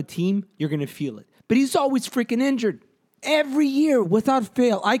him out of a team, you're going to feel it. But he's always freaking injured. Every year, without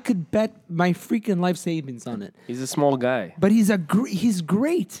fail. I could bet my freaking life savings on it. He's a small guy. But he's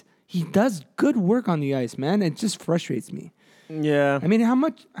great. He does good work on the ice, man. It just frustrates me. Yeah. I mean,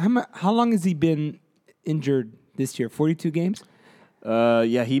 how long has he been injured this year? 42 games?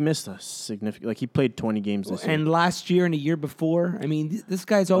 Yeah, he missed a significant. Like, he played 20 games this year. And last year and a year before, I mean, this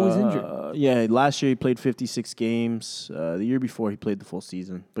guy's always injured. Yeah, last year he played 56 games. The year before he played the full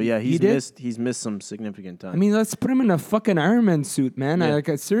season. But yeah, he's missed some significant time. I mean, let's put him in a fucking Iron Man suit, man.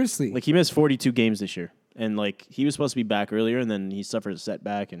 Yeah. Seriously. Like, he missed 42 games this year, and like he was supposed to be back earlier, and then he suffered a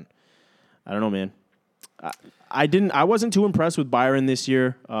setback, and I don't know, man. I wasn't too impressed with Byron this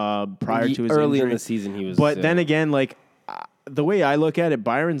year. Prior to his early injury. in the season, he was. But then again, like. The way I look at it,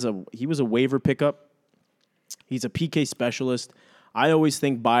 he was a waiver pickup. He's a PK specialist. I always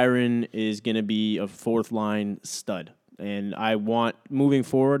think Byron is going to be a fourth line stud. And moving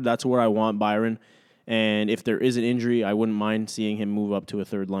forward, that's where I want Byron. And if there is an injury, I wouldn't mind seeing him move up to a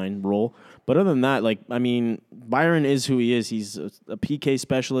third line role. But other than that, Byron is who he is. He's a PK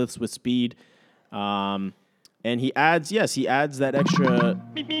specialist with speed. And he adds that extra.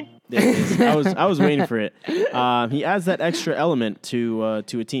 There it is. I was waiting for it. He adds that extra element to a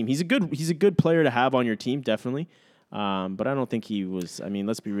team. He's a good player to have on your team, definitely. But I don't think he was. I mean,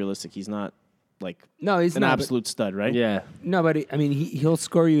 let's be realistic. He's not he's an not, absolute stud, right? Yeah. No, but he'll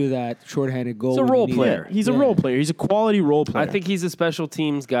score you that shorthanded goal. He's a when role you need player. it. He's a role player. He's a quality role player. I think he's a special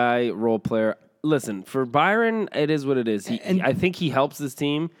teams guy, role player. Listen, for Byron, it is what it is. I think he helps this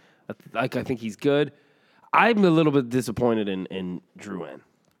team. I think he's good. I'm a little bit disappointed in Drouin.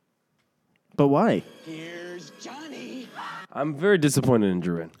 But why? I'm very disappointed in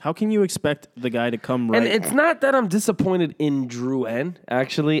Drouin. How can you expect the guy to come right? And it's not that I'm disappointed in Drouin,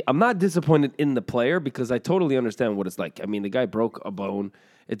 actually. I'm not disappointed in the player because I totally understand what it's like. I mean, the guy broke a bone.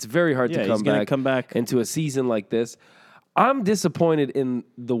 It's very hard to come back into a season like this. I'm disappointed in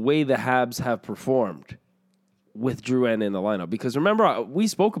the way the Habs have performed with Drouin in the lineup. Because remember, we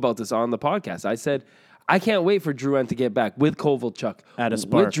spoke about this on the podcast. I said, I can't wait for Drouin to get back with Kovalchuk. At a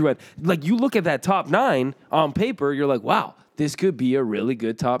spark. With Drouin. Like, you look at that top 9 on paper, you're like, wow, this could be a really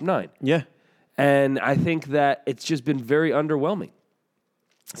good top 9. Yeah. And I think that it's just been very underwhelming.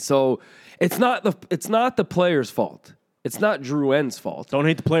 So it's not the player's fault. It's not Drouin's fault. Don't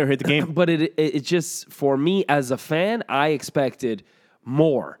hate the player, hate the game. But it just, for me as a fan, I expected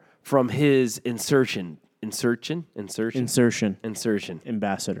more from his insertion. Ambassador.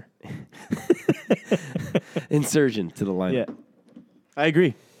 Insertion to the lineup. Yeah. I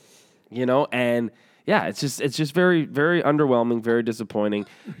agree. And yeah, it's just very, very underwhelming, very disappointing.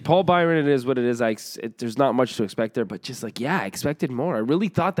 Paul Byron, it is what it is. There's not much to expect there, but just I expected more. I really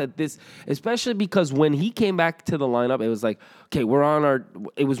thought that this, especially because when he came back to the lineup, it was like, okay,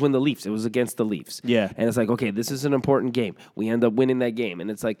 it was when it was against the Leafs. Yeah. And it's like, okay, this is an important game. We end up winning that game. And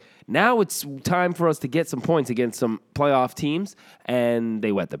it's like, now it's time for us to get some points against some playoff teams, and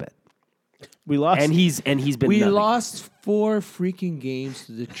they wet the bed. We lost. And he's been We nothing. lost 4 freaking games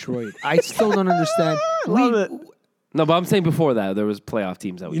to Detroit. I still don't understand. No, but I'm saying before that, there was playoff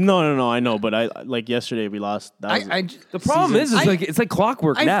teams that we. No, I know, but yesterday we lost. The problem is it's like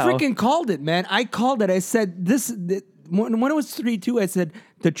clockwork now. I freaking called it, man. I called it. I said when it was 3-2, I said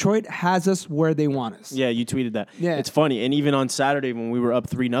Detroit has us where they want us. Yeah, you tweeted that. Yeah. It's funny. And even on Saturday when we were up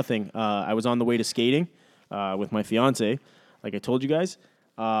 3-0, I was on the way to skating with my fiance, like I told you guys.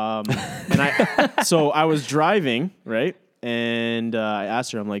 So I was driving, right? And I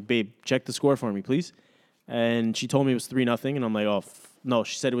asked her, I'm like, babe, check the score for me, please. And she told me it was 3-0, and I'm like, oh, no.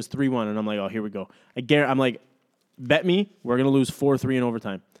 She said it was 3-1, and I'm like, oh, here we go. I'm like, bet me, we're gonna lose 4-3 in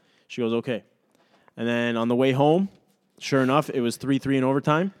overtime. She goes, okay. And then on the way home, sure enough, it was 3-3 in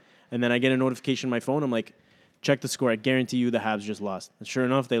overtime. And then I get a notification on my phone. I'm like, check the score. I guarantee you the Habs just lost. And sure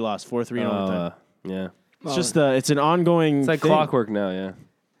enough, they lost 4-3 in overtime. Yeah. It's just it's an ongoing. It's like thing. clockwork now. Yeah.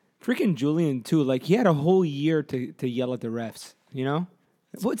 Freaking Julian too. Like he had a whole year to yell at the refs.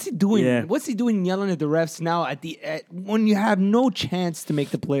 What's he doing? Yeah. What's he doing yelling at the refs now when you have no chance to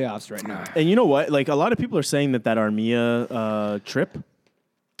make the playoffs right now? And you know what? Like a lot of people are saying that Armia trip.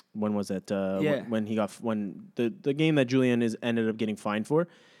 When was it? When the game that Julian ended up getting fined for.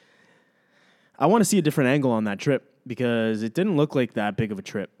 I want to see a different angle on that trip because it didn't look like that big of a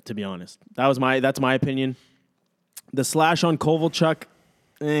trip, to be honest. That's my opinion. The slash on Kovalchuk,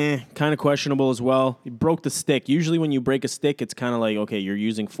 kind of questionable as well. He broke the stick. Usually when you break a stick, it's kind of like, okay, you're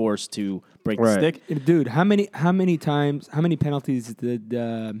using force to break the stick. Dude, how many penalties did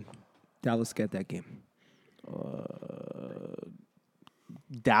Dallas get that game?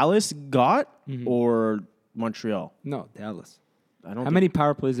 Dallas got or Montreal? No, Dallas. How many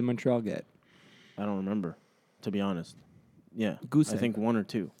power plays did Montreal get? I don't remember, to be honest. Yeah, Goose I think 1 or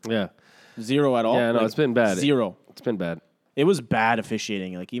 2. Yeah. 0 at all. Yeah, no, it's been bad. 0. It's been bad. It was bad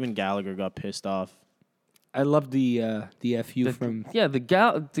officiating. Like even Gallagher got pissed off. I love the FU from. Yeah,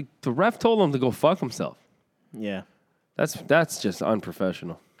 the ref told him to go fuck himself. Yeah, that's just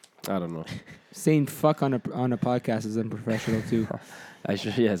unprofessional. I don't know. Saying fuck on a podcast is unprofessional too.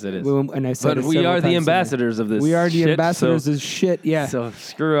 Yes, it is. And I said but we are the ambassadors of this. We are the shit, ambassadors of shit. Yeah. So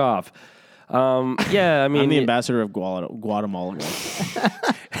screw off. Yeah, I mean, I'm the ambassador of Guatemala.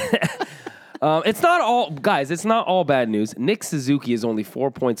 It's not all bad news. Nick Suzuki is only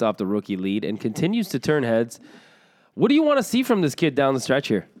 4 points off the rookie lead and continues to turn heads. What do you want to see from this kid down the stretch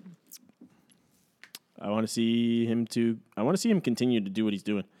here? I want to see him continue to do what he's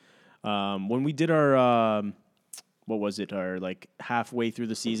doing. When we did our our like halfway through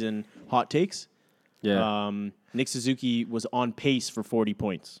the season hot takes, yeah, Nick Suzuki was on pace for 40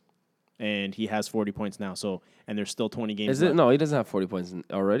 points. and he has 40 points now. So, and there's still 20 games Is it? left. No, he doesn't have 40 points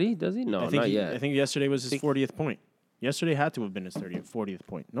already, does he? No, I think not yet. I think yesterday was his 40th point. Yesterday had to have been his 40th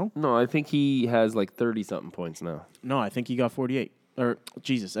point. No? No, I think he has like 30-something points now. No, I think he got 48. Or,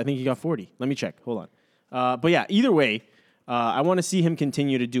 Jesus, I think he got 40. Let me check. Hold on. But yeah, either way, I want to see him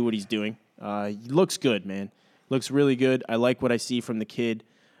continue to do what he's doing. He looks good, man. Looks really good. I like what I see from the kid.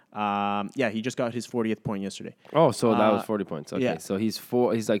 Yeah, he just got his 40th point yesterday. Oh, so that was 40 points. Okay, yeah. so he's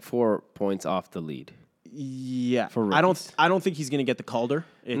like 4 points off the lead. Yeah, For I rookies. don't think he's gonna get the Calder.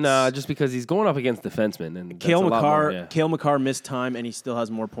 Nah, just because he's going up against defensemen, and that's Cale a lot more, McCarr. yeah. Cale McCarr missed time, and he still has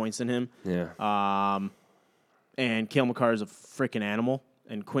more points than him. Yeah. And Cale McCarr is a freaking animal,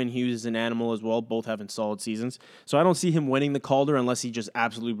 and Quinn Hughes is an animal as well. Both having solid seasons, so I don't see him winning the Calder unless he just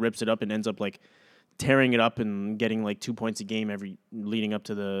absolutely rips it up and ends up like tearing it up and getting like 2 points a game every leading up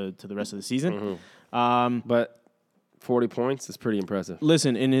to the rest of the season. But 40 points is pretty impressive.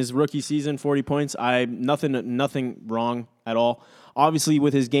 Listen, in his rookie season, 40 points. Nothing wrong at all. Obviously,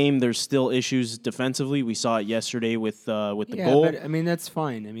 with his game, there's still issues defensively. We saw it yesterday with the goal. But I mean that's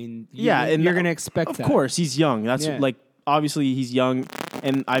fine. I mean, And you're gonna expect that. Of course, he's young. That's Yeah. like obviously he's young,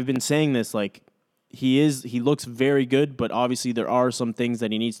 and I've been saying this like he looks very good, but obviously there are some things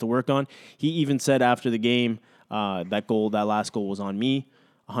that he needs to work on. He even said after the game that last goal was on me,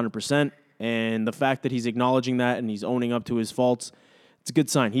 100%. And the fact that he's acknowledging that and he's owning up to his faults, it's a good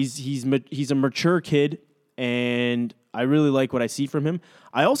sign. He's a mature kid, and I really like what I see from him.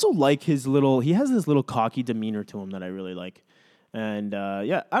 I also like he has this little cocky demeanor to him that I really like. And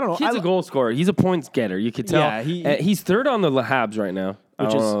yeah, I don't know. He's a goal scorer. He's a points getter. You could tell. Yeah, he's third on the Habs right now.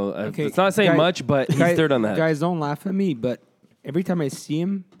 Which is- Okay, it's not saying much, but he's third on the Habs. Guys, don't laugh at me, but every time I see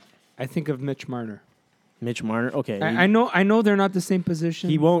him, I think of Mitch Marner. Mitch Marner. Okay, I know they're not the same position.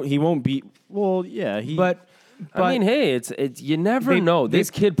 he won't beat. Well, yeah, but I mean, hey, it's you never know.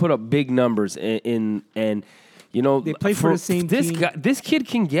 This kid put up big numbers in and you know They play for the same this team. guy. This kid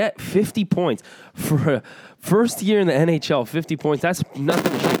can get 50 points for a first year in the NHL. 50 points. That's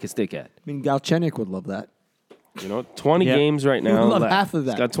nothing to shake a stick at. I mean, Galchenyuk would love that. You know, 20 Yeah. games right now. love left. half of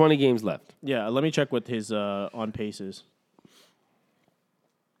that. He's got 20 games left. Yeah, let me check what his on pace is.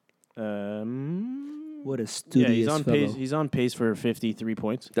 What a Yeah, studious he's on fellow. pace. He's on pace for 53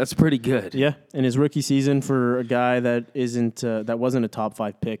 points. That's pretty good. Yeah, in his rookie season for a guy that wasn't a top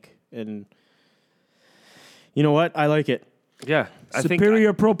 5 pick, and you know what? I like it. Yeah,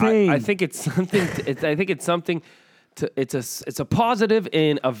 Superior propane. I think it's something. I think it's something. It's a positive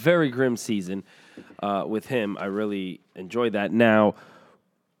in a very grim season with him. I really enjoyed that. Now,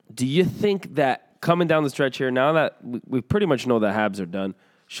 do you think that coming down the stretch here, now that we pretty much know the Habs are done,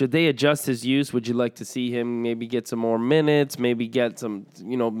 should they adjust his use? Would you like to see him maybe get some more minutes, maybe get some,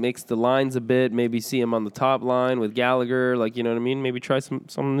 mix the lines a bit, maybe see him on the top line with Gallagher, like, you know what I mean? Maybe try some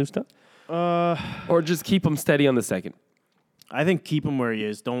new stuff? Or just keep him steady on the second? I think keep him where he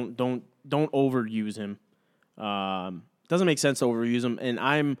is. Don't overuse him. Doesn't make sense to overuse him, and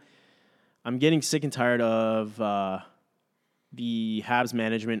I'm getting sick and tired of the Habs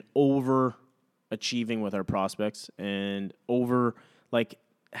management overachieving with our prospects and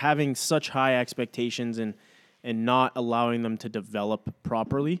having such high expectations and not allowing them to develop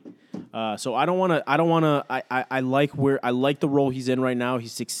properly. So I don't want to. I like the role he's in right now.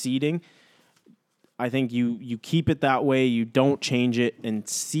 He's succeeding. I think you keep it that way. You don't change it and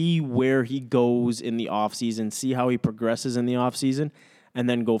see where he goes in the offseason, see how he progresses in the offseason, and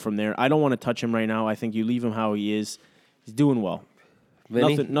then go from there. I don't want to touch him right now. I think you leave him how he is. He's doing well.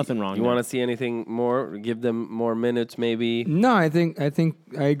 Vinny, Nothing wrong. You want to see anything more? Give them more minutes, maybe? No, I think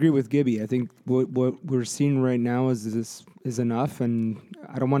I agree with Gibby. I think what we're seeing right now is enough, and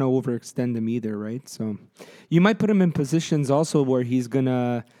I don't want to overextend him either, right? So you might put him in positions also where he's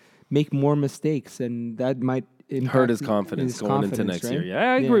gonna make more mistakes, and that might hurt his confidence going into next year.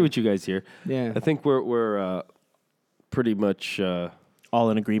 Yeah, I agree with you guys here. Yeah, I think we're pretty much all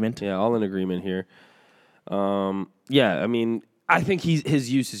in agreement. Yeah, all in agreement here. Yeah, I mean, I think his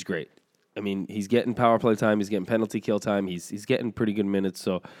use is great. I mean, he's getting power play time, he's getting penalty kill time, he's getting pretty good minutes.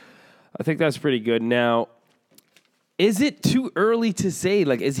 So I think that's pretty good. Now, is it too early to say?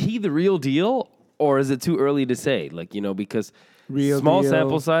 Like, is he the real deal, or is it too early to say? Like, because real small deal.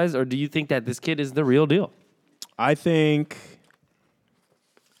 sample size, or do you think that this kid is the real deal? I think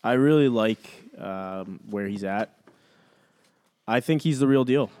I really like where he's at. I think he's the real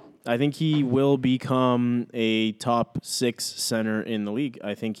deal. I think he will become a top 6 center in the league.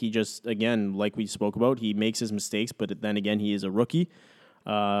 I think he just, again, like we spoke about, he makes his mistakes, but then again, he is a rookie,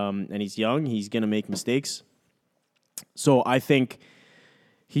 and he's young. He's going to make mistakes. So I think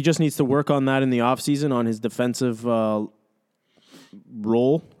he just needs to work on that in the offseason, on his defensive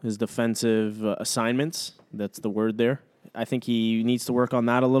role, his defensive assignments. That's the word there. I think he needs to work on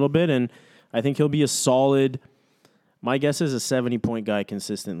that a little bit, and I think he'll be a solid. My guess is a 70-point guy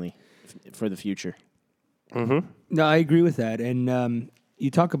consistently for the future. Mm-hmm. No, I agree with that. And you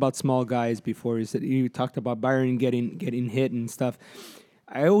talk about small guys before. You talked about Byron getting hit and stuff.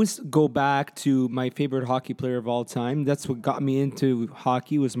 I always go back to my favorite hockey player of all time. That's what got me into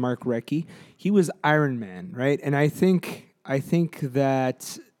hockey was Mark Recchi. He was Iron Man, right? And I think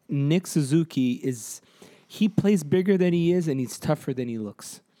that Nick Suzuki he plays bigger than he is, and he's tougher than he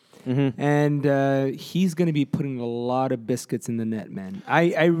looks. Mm-hmm. And he's going to be putting a lot of biscuits in the net, man.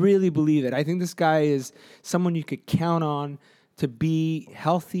 I really believe it. I think this guy is someone you could count on to be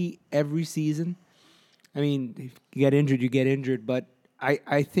healthy every season. I mean, if you get injured, you get injured, but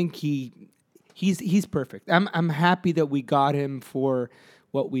I think he's perfect. I'm happy that we got him for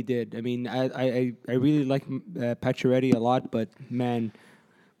what we did. I mean, I really like Pacioretty a lot, but man,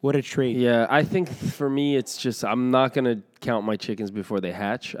 what a trade. Yeah, I think for me, it's just I'm not gonna count my chickens before they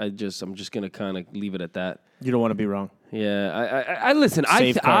hatch. I'm just gonna kind of leave it at that. You don't want to be wrong. Yeah, I listen.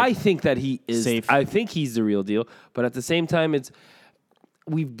 I think that he is. Safe. I think he's the real deal. But at the same time,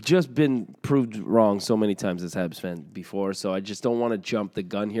 we've just been proved wrong so many times as Habs fan before. So I just don't want to jump the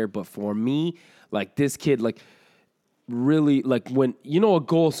gun here. But for me, like this kid, like really, like when a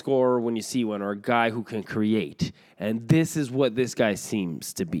goal scorer when you see one or a guy who can create, and this is what this guy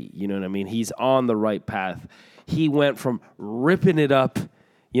seems to be. You know what I mean? He's on the right path. He went from ripping it up.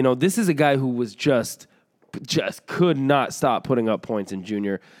 This is a guy who was just could not stop putting up points in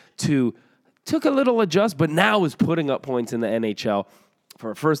junior took a little adjust, but now is putting up points in the NHL.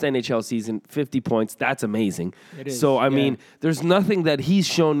 For a first NHL season, 50 points, that's amazing. It is, so, I yeah. mean, there's nothing that he's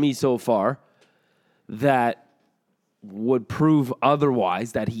shown me so far that would prove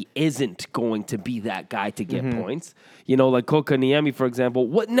otherwise that he isn't going to be that guy to get points. Like Kotkaniemi, for example,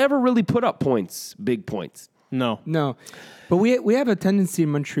 never really put up points, big points. No. But we have a tendency in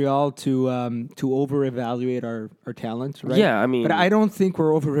Montreal to over-evaluate our talent, right? Yeah, I mean... But I don't think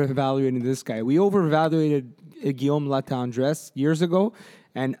we're over-evaluating this guy. We over-evaluated Guillaume Latendresse years ago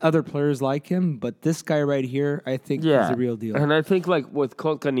and other players like him, but this guy right here, I think is the real deal. And I think like with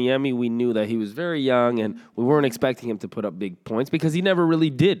Kotkaniemi, we knew that he was very young and we weren't expecting him to put up big points because he never really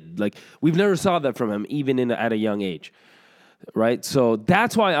did. Like we've never saw that from him, even at a young age. Right? So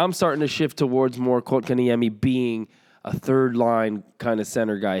that's why I'm starting to shift towards more Kotkaniemi being a third line kind of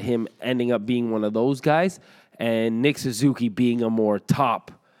center guy, him ending up being one of those guys, and Nick Suzuki being a more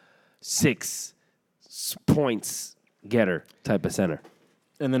top 6 points getter type of center.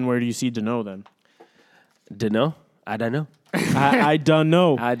 And then where do you see Danault then? Danault? I don't know. I don't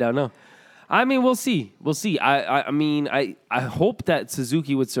know. I don't know. I mean, we'll see. I mean, I hope that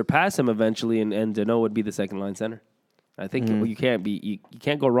Suzuki would surpass him eventually, and Danault would be the second line center. I think you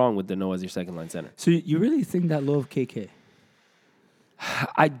can't go wrong with Danault as your second line center. So you really think that low of KK?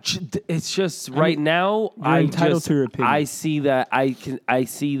 It's just right now. You're entitled to your opinion. I see that. I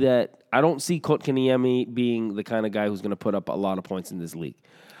see that. I don't see Kotkaniemi being the kind of guy who's going to put up a lot of points in this league.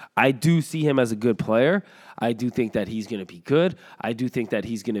 I do see him as a good player. I do think that he's going to be good. I do think that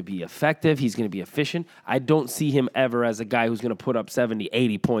he's going to be effective. He's going to be efficient. I don't see him ever as a guy who's going to put up 70,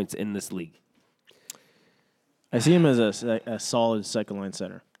 80 points in this league. I see him as a solid second line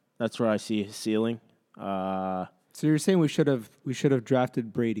center. That's where I see his ceiling. So you're saying we should have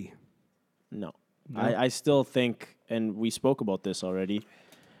drafted Brady? No. I still think, and we spoke about this already,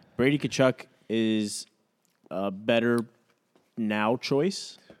 Brady Tkachuk is a better now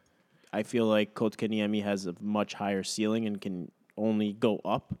choice. I feel like Kotkaniemi has a much higher ceiling and can only go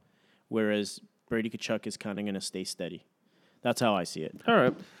up, whereas Brady Tkachuk is kind of going to stay steady. That's how I see it. All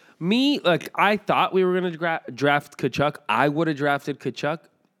right. Me, like, I thought we were going to draft Tkachuk. I would have drafted Tkachuk.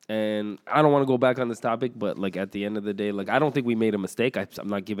 And I don't want to go back on this topic, but, like, at the end of the day, like, I don't think we made a mistake. I'm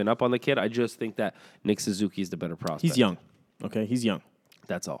not giving up on the kid. I just think that Nick Suzuki is the better prospect. He's young. Okay, he's young.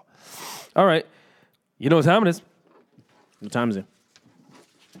 That's all. All right. You know what time it is. What time is it?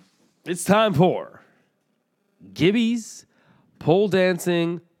 It's time for Gibby's Pole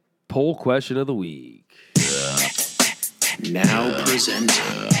Dancing Poll Question of the Week. Now presenting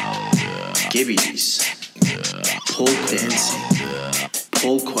Gibby's Pole Dancing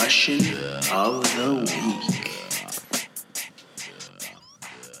Poll Question of the Week.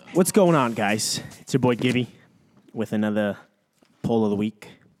 What's going on, guys? It's your boy Gibby with another poll of the week.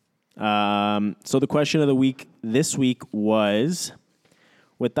 So the question of the week this week was,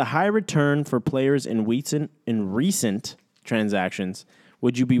 with the high return for players in recent transactions,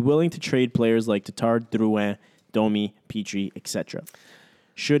 would you be willing to trade players like Tatar, Drouin, Domi, Petrie, etc.?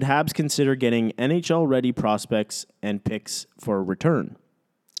 Should Habs consider getting NHL-ready prospects and picks for a return?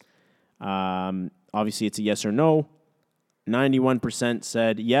 Obviously, it's a yes or no. 91%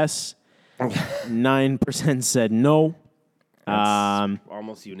 said yes. 9% said no.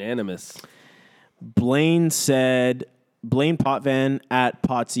 Almost unanimous. Blaine Potvin at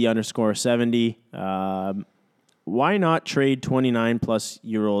Potsy_70. Why not trade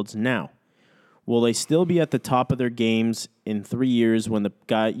 29-plus-year-olds now? Will they still be at the top of their games in 3 years when the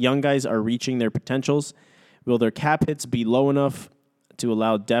young guys are reaching their potentials? Will their cap hits be low enough to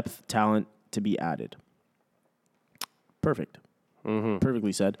allow depth talent to be added? Perfect.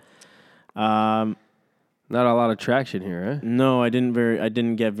 Perfectly said. Not a lot of traction here, huh? No, I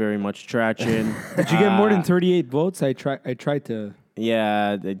didn't get very much traction. Did you get more than 38 votes? I tried to.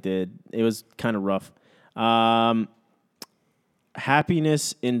 Yeah, they did. It was kind of rough.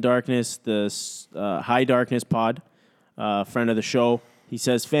 Happiness in Darkness, the High Darkness pod, friend of the show. He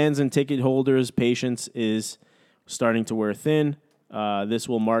says fans and ticket holders' patience is starting to wear thin. This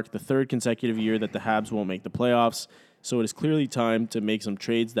will mark the third consecutive year that the Habs won't make the playoffs. So it is clearly time to make some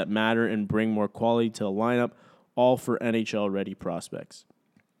trades that matter and bring more quality to the lineup, all for NHL-ready prospects.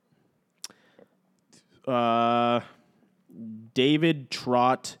 David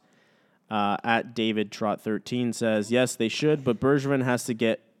Trott at David Trott 13 says, yes, they should, but Bergevin has to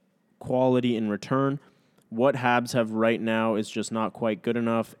get quality in return. What Habs have right now is just not quite good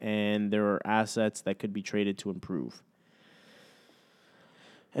enough, and there are assets that could be traded to improve.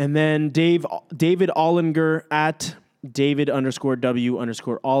 And then David Ollinger at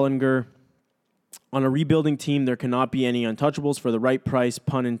David_W_Ollinger. On a rebuilding team, there cannot be any untouchables for the right price,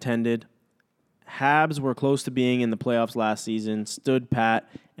 pun intended. Habs were close to being in the playoffs last season, stood pat,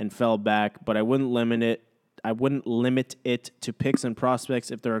 and fell back, but I wouldn't limit it to picks and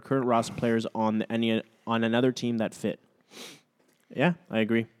prospects if there are current roster players on another team that fit. Yeah, I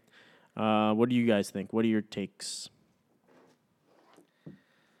agree. What do you guys think? What are your takes?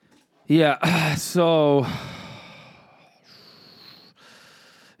 Yeah, so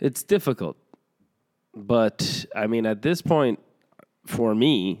it's difficult. But, I mean, at this point, for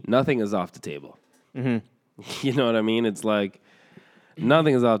me, nothing is off the table. Mm-hmm. You know what I mean? It's like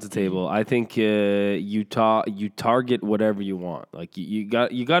nothing is off the table. I think you target whatever you want. Like you got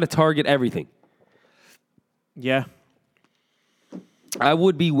to target everything. Yeah. I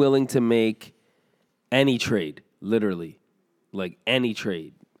would be willing to make any trade, literally. Like any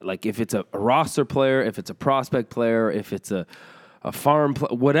trade. Like if it's a roster player, if it's a prospect player, if it's a farm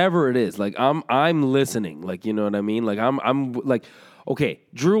whatever it is. Like I'm listening. Like, you know what I mean? Like I'm like, okay,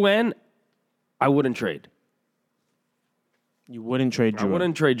 Drouin, I wouldn't trade. You wouldn't trade Drouin? I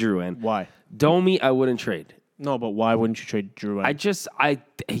wouldn't trade Drouin. Why? Domi, I wouldn't trade. No, but why wouldn't you trade Drouin?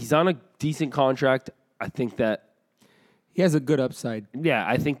 He's on a decent contract. I think that he has a good upside. Yeah,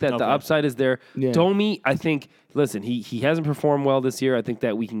 I think that the upside is there. Yeah. Domi, I think, listen, he hasn't performed well this year. I think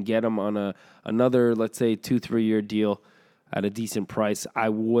that we can get him on another, let's say, 2-3 year deal at a decent price.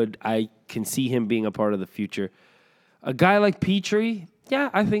 I can see him being a part of the future. A guy like Petrie, yeah,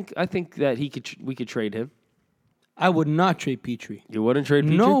 I think that we could trade him. I would not trade Petrie. You wouldn't trade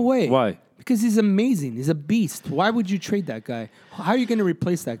Petrie? No way. Why? Because he's amazing. He's a beast. Why would you trade that guy? How are you going to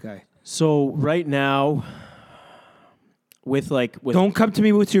replace that guy? So right now, with don't come to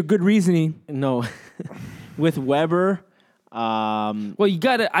me with your good reasoning. No, with Weber. Well, you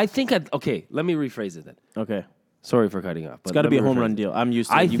got to. Okay, let me rephrase it then. Okay. Sorry for cutting off. It's got to be a home run deal. I'm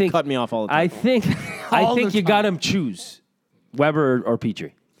used to it. You cut me off all the time. I think you got him choose Weber or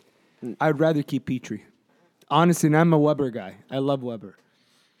Petrie. I'd rather keep Petrie. Honestly, and I'm a Weber guy. I love Weber.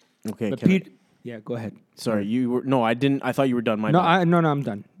 Okay. But yeah, go ahead. Sorry, you were no. I didn't. I thought you were done. No, I'm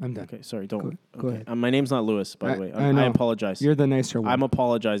done. Okay, sorry. Don't. Go ahead. My name's not Lewis, by the way. I know. I apologize. You're the nicer one. I'm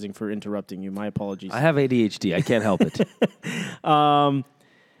apologizing for interrupting you. My apologies. I have ADHD. I can't help it.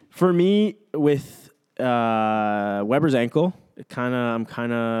 For me, with Weber's ankle, I'm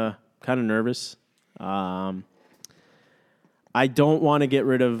kind of nervous. I don't want to get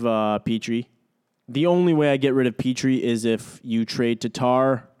rid of Petrie. The only way I get rid of Petrie is if you trade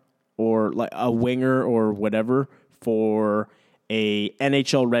Tatar or like a winger or whatever for a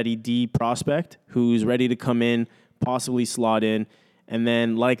NHL-ready D prospect who's ready to come in, possibly slot in, and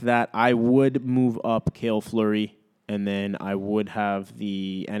then like that, I would move up Cale Fleury, and then I would have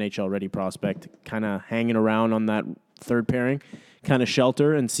the NHL-ready prospect kind of hanging around on that third pairing, kind of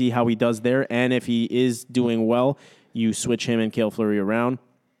shelter and see how he does there. And if he is doing well, you switch him and Cale Fleury around.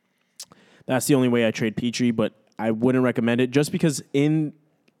 That's the only way I trade Petrie, but I wouldn't recommend it just because you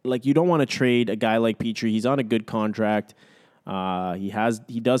don't want to trade a guy like Petrie. He's on a good contract.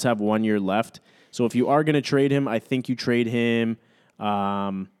 He does have 1 year left. So if you are going to trade him, I think you trade him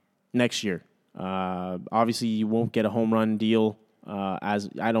next year. Obviously, you won't get a home run deal. As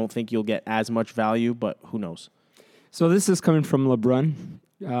I don't think you'll get as much value, but who knows? So this is coming from LeBron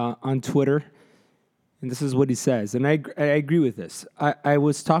on Twitter, and this is what he says. And I agree with this. I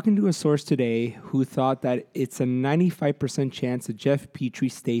was talking to a source today who thought that it's a 95% chance that Jeff Petrie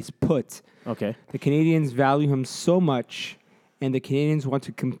stays put. Okay. The Canadians value him so much, and the Canadians want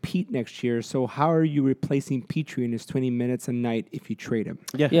to compete next year. So how are you replacing Petrie in his 20 minutes a night if you trade him?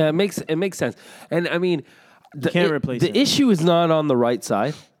 Yeah, it makes sense. And I mean, replace the him. issue is not on the right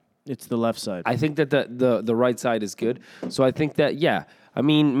side. It's the left side. I think that the right side is good. So I think that, I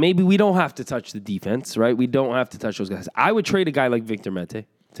mean, maybe we don't have to touch the defense, right? We don't have to touch those guys. I would trade a guy like Victor Mete,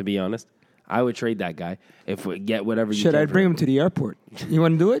 to be honest. I would trade that guy if we get whatever you Should can I for bring him to the airport? You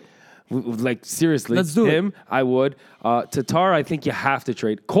want to do it? Like, seriously. Let's do it. him, I would. Tatar, I think you have to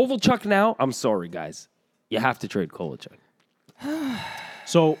trade. Kovalchuk now, I'm sorry, guys. You have to trade Kovalchuk.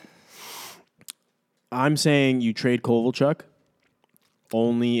 So I'm saying you trade Kovalchuk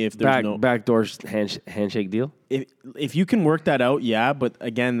only if there's no backdoor handshake deal. If you can work that out, yeah. But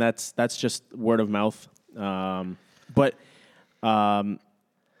again, that's just word of mouth. But I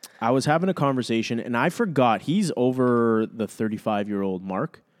was having a conversation and I forgot he's over the 35-year-old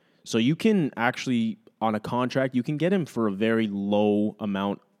mark. So you can actually, on a contract, you can get him for a very low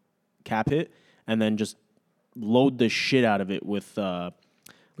amount cap hit and then just load the shit out of it with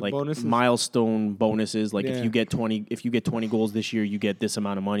like bonuses? milestone bonuses. Like Yeah. if you get 20 goals this year, you get this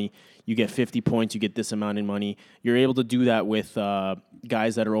amount of money. You get 50 points, you get this amount of money. You're able to do that with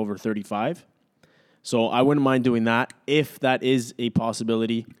guys that are over 35. So I wouldn't mind doing that if that is a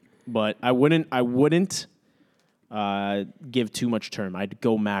possibility, but I wouldn't give too much term. I'd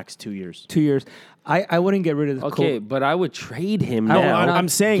go max 2 years. 2 years. I wouldn't get rid of the Okay, but I would trade him No, now. I'm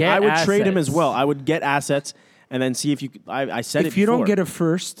saying Get I would trade him as assets. well. I would get assets and then see if you could. I said If it you don't before. get a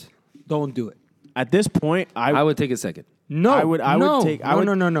first, don't do it. At this point, I would take a second. No, I would no, take. I no, would,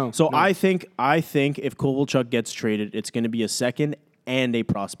 no, no, no. So no. I think if Kovalchuk gets traded, it's going to be a second and a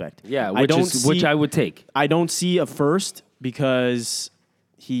prospect. Yeah, which I would take. I don't see a first because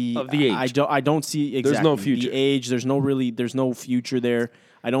Of the age. I don't see exactly. There's no future. The age. There's no future there.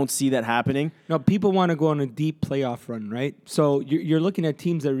 I don't see that happening. No, people want to go on a deep playoff run, right? So you're looking at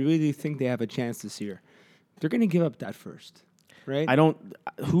teams that really think they have a chance this year. They're going to give up that first, right? I don't.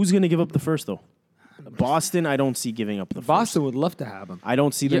 Who's going to give up the first though? Boston, I don't see giving up the first. Boston would love to have him. I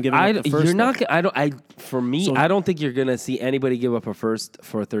don't see them giving up the first. You're not. though. For me, So- I don't think you're gonna see anybody give up a first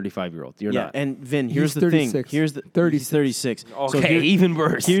for a 35-year-old. You're Yeah, not. and Vin, here's He's the thing. 36. Here's the 36. he's 36. Okay, even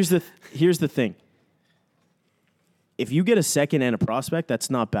worse. Here's the thing. If you get a second and a prospect, that's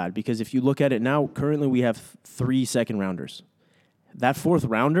not bad because if you look at it now, currently we have 3 second rounders. That fourth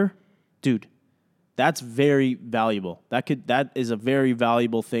rounder, dude, that's very valuable. That is a very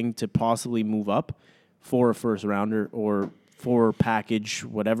valuable thing to possibly move up for a first rounder or for a package,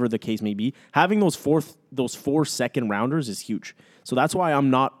 whatever the case may be. Having those 4 second rounders is huge. So that's why I'm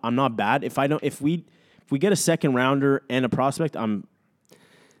not bad. If we get a second rounder and a prospect, I'm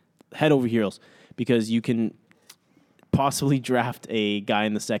head over heels because you can possibly draft a guy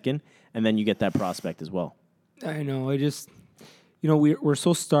in the second and then you get that prospect as well. I know. I just, we're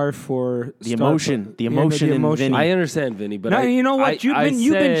so starved for The emotion in Vinny. I understand, Vinny, but No, you know what? You've been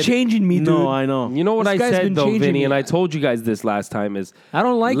said- changing me, dude. No, I know. You know what This I guy's said been though, changing Vinny, me. and I told you guys this last time is I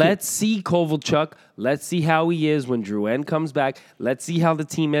don't like it. Let's see Kovalchuk. Let's see how he is when Drouin comes back. Let's see how the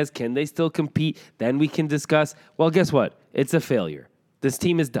team is. Can they still compete? Then we can discuss. Well, guess what? It's a failure. This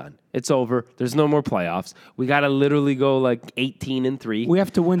team is done. It's over. There's no more playoffs. We got to literally go like 18-3. We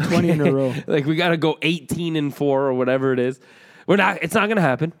have to win 20 in a row. Like we got to go 18-4 or whatever it is. We're not. It's not going to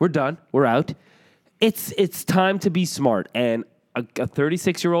happen. We're done. We're out. It's time to be smart. And a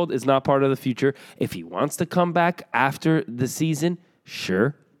 36-year-old is not part of the future. If he wants to come back after the season,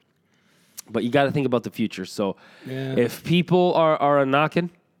 sure. But you got to think about the future. So if people are knocking,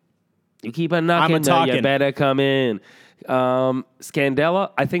 you keep on knocking. I'm a-talking. You better come in.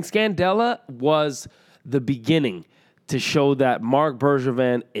 Scandella. I think Scandella was the beginning to show that Mark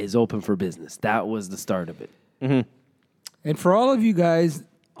Bergevin is open for business. That was the start of it. Mm-hmm. And for all of you guys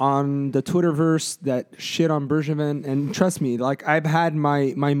on the Twitterverse that shit on Bergevin, and trust me, like I've had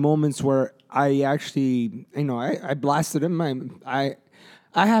my moments where I actually, I blasted him. I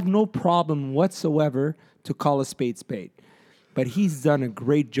have no problem whatsoever to call a spade spade. But he's done a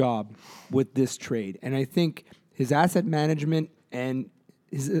great job with this trade. And I think his asset management and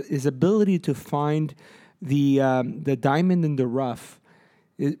his ability to find the diamond in the rough,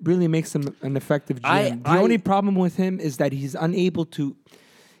 it really makes him an effective GM. The only problem with him is that he's unable to.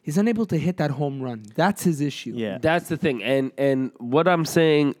 He's unable to hit that home run. That's his issue. Yeah. That's the thing. And what I'm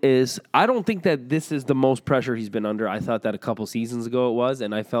saying is I don't think that this is the most pressure he's been under. I thought that a couple seasons ago it was,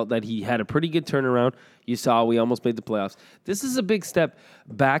 and I felt that he had a pretty good turnaround. You saw we almost made the playoffs. This is a big step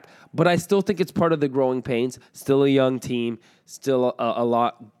back, but I still think it's part of the growing pains. Still a young team, still a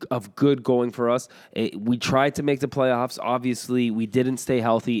lot of good going for us. We tried to make the playoffs. Obviously, we didn't stay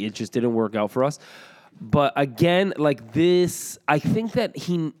healthy. It just didn't work out for us. But again, like this, I think that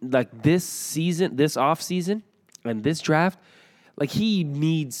this season, this off season, and this draft, like he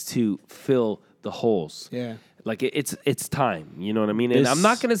needs to fill the holes. Yeah. Like it's time. You know what I mean? And I'm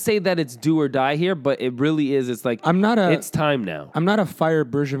not gonna say that it's do or die here, but it really is. It's like it's time now. I'm not a fire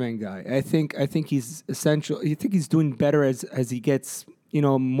Bergevin guy. I think he's essential. I think he's doing better as he gets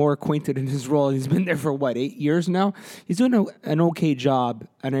more acquainted in his role. He's been there for 8 years now. He's doing an okay job,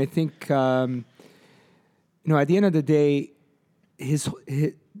 and I think at the end of the day,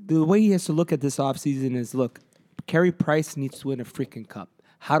 the way he has to look at this offseason is, look, Carey Price needs to win a freaking cup.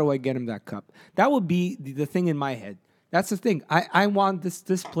 How do I get him that cup? That would be the thing in my head. That's the thing. I want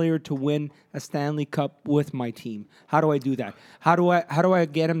this player to win a Stanley Cup with my team. How do I do that? How do I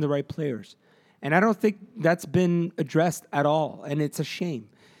get him the right players? And I don't think that's been addressed at all, and it's a shame.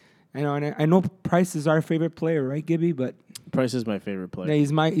 And I know Price is our favorite player, right, Gibby? But Price is my favorite player. Yeah,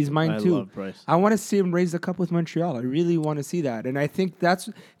 he's mine too. I love Price. I want to see him raise the cup with Montreal. I really want to see that. And I think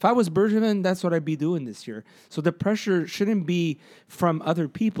if I was Bergevin, that's what I'd be doing this year. So the pressure shouldn't be from other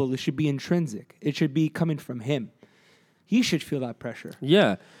people. It should be intrinsic. It should be coming from him. He should feel that pressure.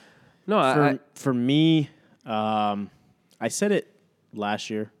 Yeah. No, for me, I said it last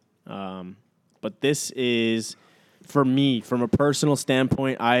year, but this is, for me, from a personal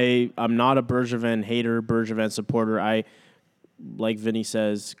standpoint, I'm not a Bergevin hater, Bergevin supporter. I, like Vinny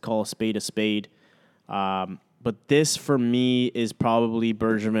says, call a spade a spade. But this, for me, is probably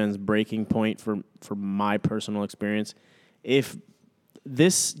Bergevin's breaking point for my personal experience. If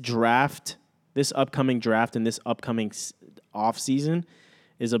this upcoming draft and this upcoming offseason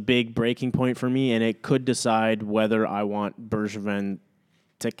is a big breaking point for me, and it could decide whether I want Bergevin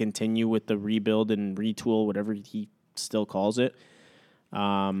to continue with the rebuild and retool, whatever he still calls it.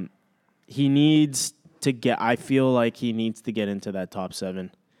 He needs to I feel like he needs to get into that top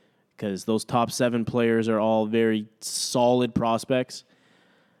 7, because those top 7 players are all very solid prospects,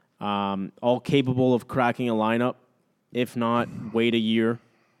 all capable of cracking a lineup. If not, wait a year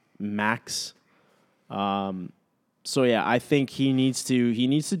max. So yeah, I think he needs to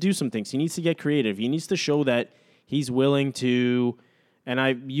do some things. He needs to get creative. He needs to show that he's willing to.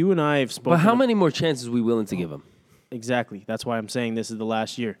 And you and I have spoken. But how many more chances are we willing to give him? Exactly. That's why I'm saying this is the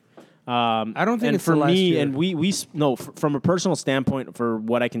last year. I don't think and it's for the last me, year. And from a personal standpoint, for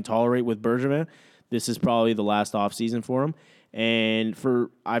what I can tolerate with Bergevin, this is probably the last offseason for him. And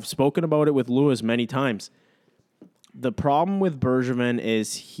I've spoken about it with Lewis many times. The problem with Bergevin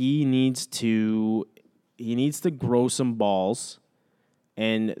is he needs to grow some balls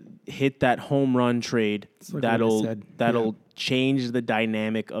and hit that home run trade that'll change the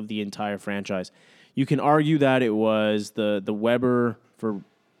dynamic of the entire franchise. You can argue that it was the Weber for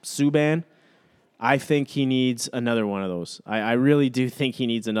Subban. I think he needs another one of those. I really do think he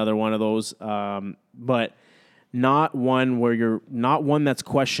needs another one of those, but not one that's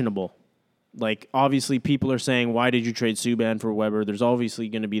questionable. Like, obviously, people are saying, why did you trade Subban for Weber? There's obviously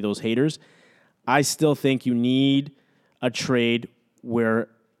going to be those haters. I still think you need a trade where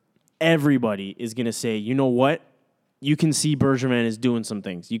everybody is going to say, you know what? You can see Bergevin is doing some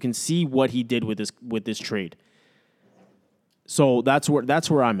things. You can see what he did with this trade. So that's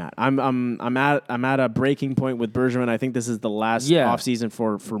where I'm at. I'm at a breaking point with Bergevin. I think this is the last offseason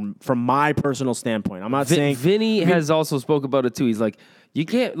from my personal standpoint. I'm not saying Vinny has also spoke about it too. He's like, you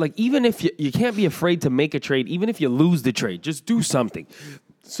can't, like, even if you can't be afraid to make a trade, even if you lose the trade, just do something.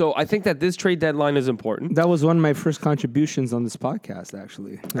 So I think that this trade deadline is important. That was one of my first contributions on this podcast,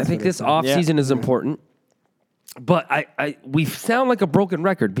 actually. I think this offseason is important. But we sound like a broken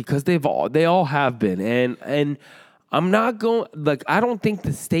record because they all have been. And I'm not going, like, I don't think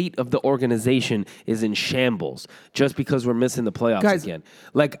the state of the organization is in shambles just because we're missing the playoffs again.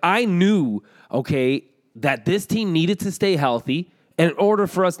 Like, I knew, that this team needed to stay healthy in order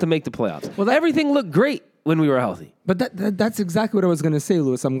for us to make the playoffs. Well, everything looked great when we were healthy. But that's exactly what I was going to say,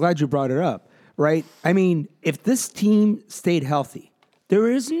 Louis. I'm glad you brought it up, right? I mean, if this team stayed healthy, there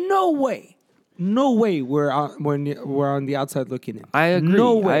is no way we're on the outside looking in. I agree.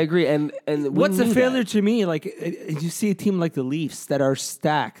 No way. I agree. And what's a failure to me? Like, you see a team like the Leafs that are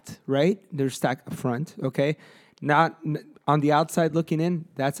stacked, right? They're stacked up front, okay? Not on the outside looking in.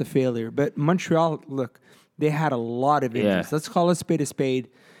 That's a failure. But Montreal, look, they had a lot of injuries. Yeah. Let's call a spade a spade.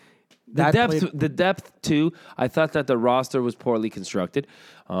 The depth too. I thought that the roster was poorly constructed.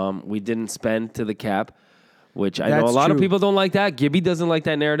 We didn't spend to the cap, which I know a That's lot of true. people don't like that. Gibby doesn't like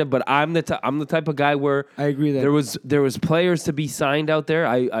that narrative, but I'm the type of guy where I agree that there was players to be signed out there.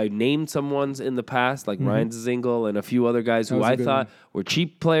 I named some ones in the past, like Ryan Zingle and a few other guys That who was a I good thought one. were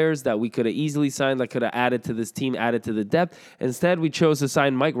cheap players that we could have easily signed, that could have added to this team, added to the depth. Instead, we chose to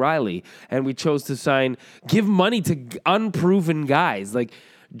sign Mike Riley, and we chose to give money to unproven guys like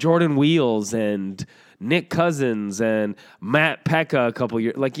Jordan Wheels and Nick Cousins and Matt Pekka a couple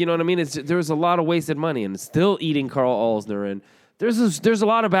years. Like, you know what I mean? There's a lot of wasted money, and it's still eating Carl Alsner. And there's a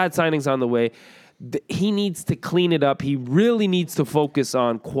lot of bad signings on the way. He needs to clean it up. He really needs to focus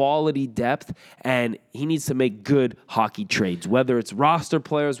on quality depth, and he needs to make good hockey trades, whether it's roster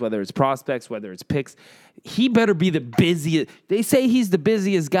players, whether it's prospects, whether it's picks. He better be the busiest. They say he's the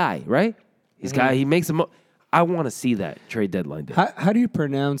busiest guy, right? He makes them. I want to see that trade deadline day. How do you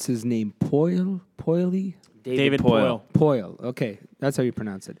pronounce his name? Poily? David Poile. Poile. Okay, that's how you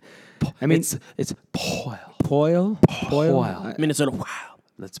pronounce it. I mean, it's Poile. Poile. Poile. Minnesota. Wow.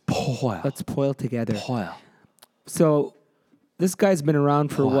 Let's Poile. Let's Poile together. Poile. So, this guy's been around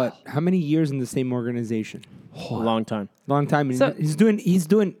for what? How many years in the same organization? A long time. Long time. And So- he's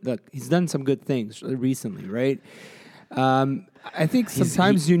doing. Look, he's done some good things recently, right? I think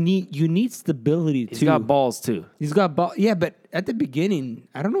sometimes you need stability too. He's got balls too. He's got ball. Yeah, but at the beginning,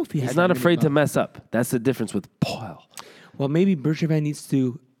 I don't know if he. He's had not that many afraid to balls. mess up. That's the difference with Poile. Well, maybe Bergevin needs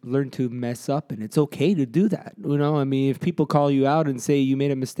to learn to mess up, and it's okay to do that. You know, I mean, if people call you out and say you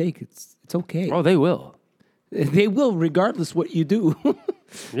made a mistake, it's okay. Oh, they will. They will, regardless what you do.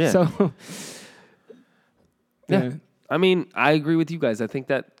 Yeah. So, Yeah. I mean, I agree with you guys. I think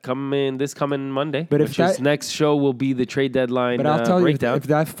that this coming Monday, But if which is that- next show will be the trade deadline but I'll tell you, breakdown. if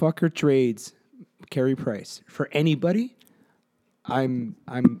that fucker trades Carey Price for anybody, I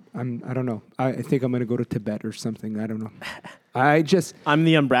don't know. I think I'm gonna go to Tibet or something. I don't know. I'm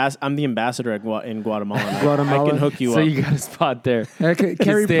the ambassador in Guatemala. now. Guatemala. I can hook you so up. you got a spot there. Okay,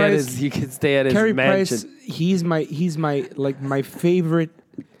 Carey Price. You can stay at his Carey mansion. Price. He's my like my favorite.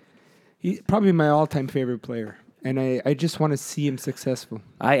 He's probably my all-time favorite player, and I just want to see him successful.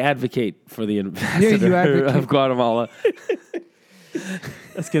 I advocate for the ambassador you advocate. of Guatemala.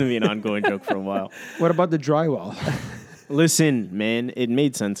 That's going to be an ongoing joke for a while. What about the drywall? Listen, man, it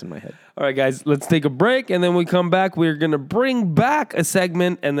made sense in my head. All right, guys, let's take a break, and then we come back. We're going to bring back a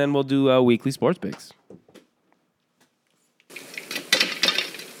segment, and then we'll do weekly sports picks.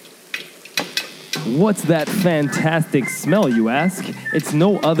 What's that fantastic smell, you ask? It's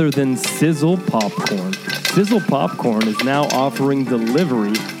no other than Sizzle Popcorn. Sizzle Popcorn is now offering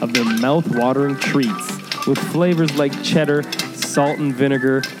delivery of their mouth-watering treats with flavors like cheddar, salt and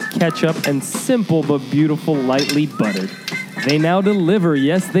vinegar, ketchup, and simple but beautiful lightly buttered. They now deliver,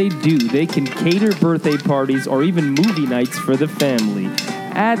 yes they do. They can cater birthday parties or even movie nights for the family.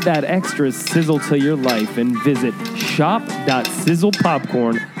 Add that extra sizzle to your life and visit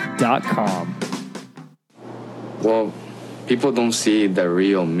shop.sizzlepopcorn.com. Well, people don't see the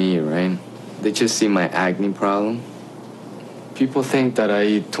real me, right? They just see my acne problem. People think that I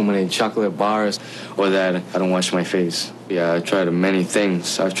eat too many chocolate bars or that I don't wash my face. Yeah, I tried many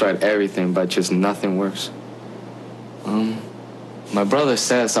things. I've tried everything, but just nothing works. My brother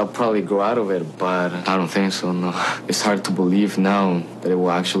says I'll probably grow out of it, but I don't think so, no. It's hard to believe now that it will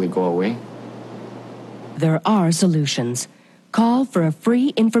actually go away. There are solutions. Call for a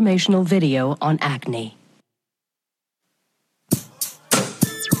free informational video on acne.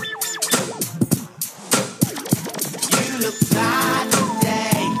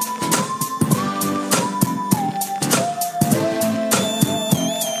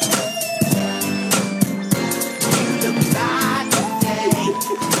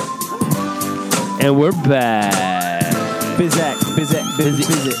 And we're back. Bizak.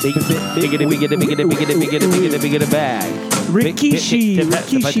 Biggity bag. Rikishi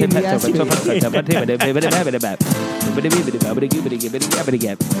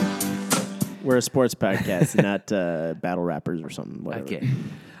We're a sports podcast, not battle rappers or something. Whatever. Okay.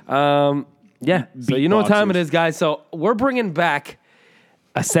 Yeah. So you know what time it is, guys. So we're bringing back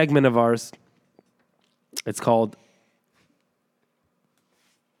a segment of ours. It's called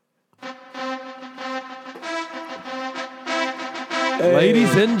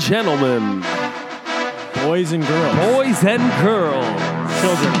Ladies and Gentlemen, Boys and girls. Boys and Girls,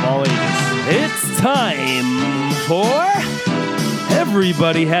 Children of all ages. it's time for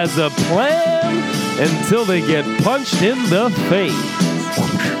Everybody Has a Plan Until They Get Punched in the Face.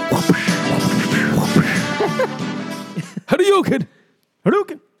 Hadouken!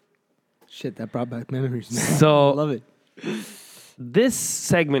 Hadouken! Shit, that brought back memories. Man. So love it. this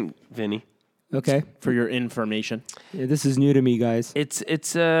segment, Vinny, Okay. For your information. Yeah, this is new to me, guys. it's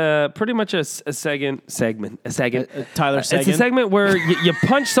pretty much a segment. Tyler It's a Sagan. segment where you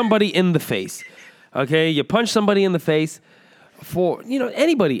punch somebody in the face. Okay, you punch somebody in the face for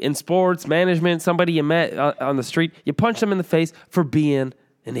anybody in sports, management, somebody you met on the street. You punch them in the face for being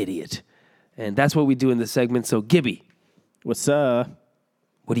an idiot, and that's what we do in this segment. So, Gibby, What's up?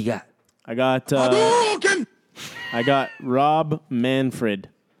 what do you got? I got Rob Manfred,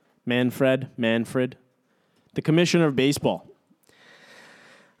 the commissioner of baseball.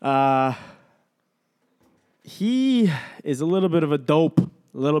 He is a little bit of a dope, a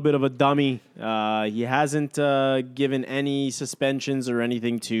little bit of a dummy. He hasn't given any suspensions or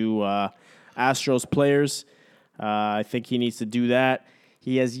anything to Astros players. I think he needs to do that.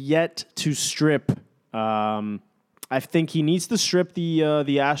 He has yet to strip. I think he needs to strip the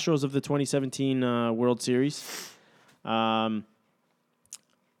Astros of the 2017 World Series. I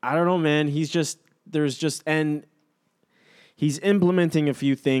don't know, man. He's implementing a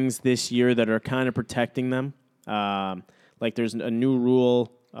few things this year that are kind of protecting them. Like there's a new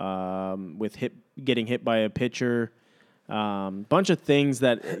rule with getting hit by a pitcher. Bunch of things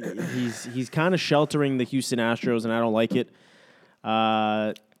that he's kind of sheltering the Houston Astros, and I don't like it.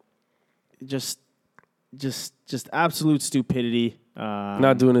 Just absolute stupidity.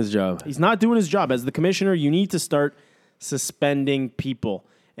 Not doing his job. He's not doing his job. As the commissioner, you need to start suspending people.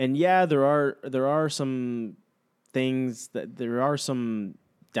 And yeah, there are some things there are some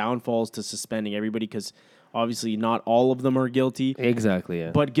downfalls to suspending everybody because obviously not all of them are guilty. Exactly,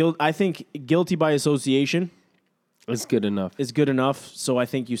 yeah. But I think guilty by association is good enough. So I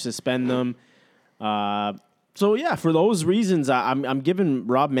think you suspend them. So yeah, for those reasons, I'm giving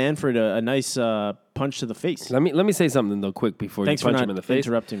Rob Manfred a nice punch to the face. Let me say something though, quick before Thanks you punch for him not in the face.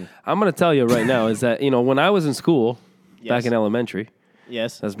 interrupting me. I'm going to tell you right now is that when I was in school back in elementary.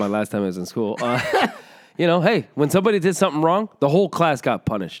 Yes, that's my last time I was in school. Hey, when somebody did something wrong, the whole class got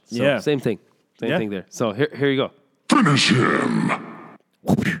punished. So Yeah. same thing there. So here you go. Finish him.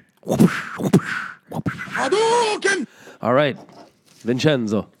 All right,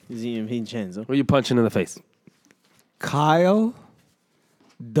 Vincenzo. Vincenzo. Who are you punching in the face? Kyle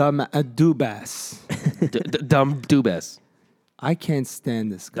Dubas. Dumb Dubas. I can't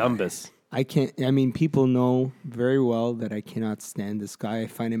stand this guy. Dumbus. I can't. I mean, people know very well that I cannot stand this guy. I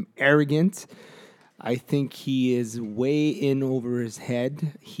find him arrogant. I think he is way in over his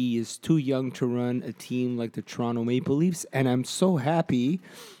head. He is too young to run a team like the Toronto Maple Leafs, and I'm so happy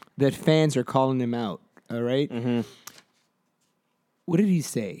that fans are calling him out. All right? Mm-hmm. What did he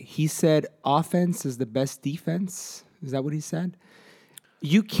say? He said offense is the best defense. Is that what he said?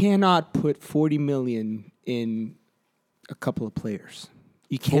 You cannot put $40 million in a couple of players.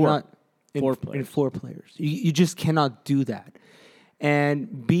 You cannot in four players. You just cannot do that.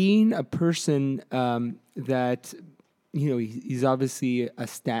 And being a person that he's obviously a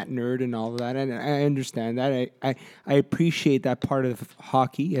stat nerd and all of that, and I understand that. I appreciate that part of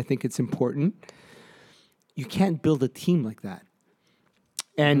hockey. I think it's important. You can't build a team like that.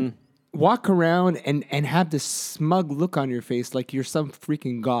 And walk around and have this smug look on your face like you're some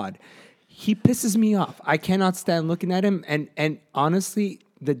freaking god. He pisses me off. I cannot stand looking at him. And honestly,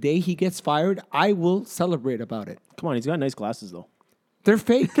 the day he gets fired, I will celebrate about it. Come on, he's got nice glasses though. They're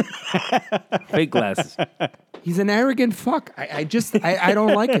fake. Fake glasses. He's an arrogant fuck. I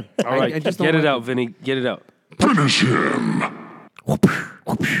don't like him. All right, I just don't get it like out, him. Vinny. Get it out. Finish him.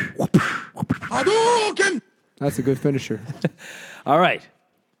 That's a good finisher. All right.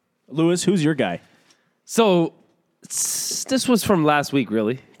 Lewis, who's your guy? So this was from last week,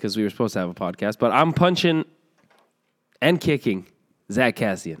 really, because we were supposed to have a podcast. But I'm punching and kicking Zach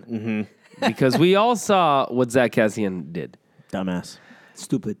Cassian because we all saw what Zach Cassian did. Dumbass.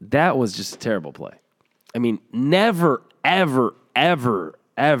 Stupid. That was just a terrible play. I mean, never, ever, ever,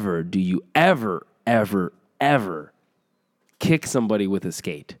 ever do you ever kick somebody with a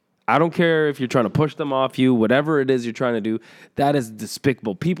skate. I don't care if you're trying to push them off you, whatever it is you're trying to do, that is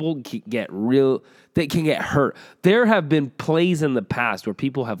despicable. People can get hurt. There have been plays in the past where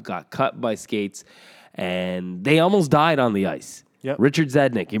people have got cut by skates and they almost died on the ice. Yep. Richard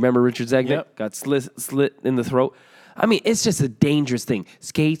Zednik. You remember Richard Zednik? Yep. Got slit in the throat. I mean, it's just a dangerous thing.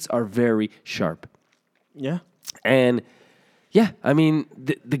 Skates are very sharp. Yeah. And yeah, I mean,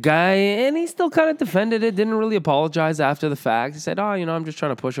 the guy, and he still kind of defended it, didn't really apologize after the fact. He said, I'm just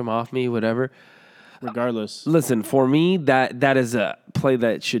trying to push him off me, whatever. Regardless. Listen, for me, that is a play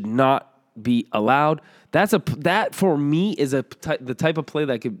that should not be allowed. That for me is the type of play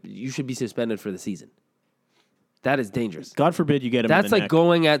that you should be suspended for the season. That is dangerous. God forbid you get him That's in the like neck.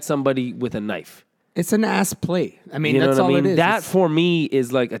 going at somebody with a knife. It's an ass play. I mean, You know that's what I all mean? it is. That It's- for me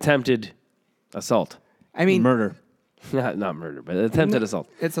is like attempted assault. I mean, Murder. Not murder, but attempted assault.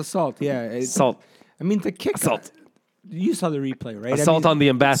 It's assault. Yeah, Assault. I mean, the kick. Assault. You saw the replay, right? Assault I mean, on the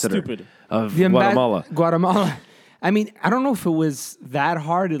ambassador stupid. of the Guatemala. Guatemala. I mean, I don't know if it was that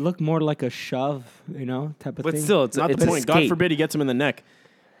hard. It looked more like a shove, type of But thing. still, it's Not it's the a point. God skate. forbid he gets him in the neck.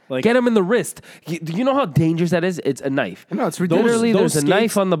 Like, Get him in the wrist. Do you know how dangerous that is? It's a knife. No, it's ridiculous. Literally, Those there's a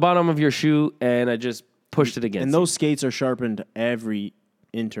knife skates- on the bottom of your shoe, and I just pushed it against. and those skates are sharpened every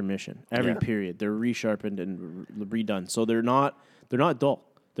intermission, every Yeah. period. They're resharpened and redone. So they're not dull.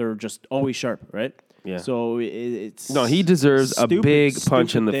 They're just always sharp, right? Yeah. So it's No, he deserves a stupid, big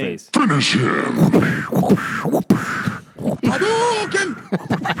punch in the stupid thing. face. Finish him.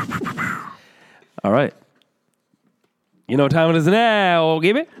 All right. You know what time it is now,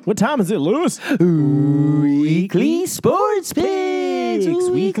 Gibby? What time is it, Lewis? Weekly Sports Picks.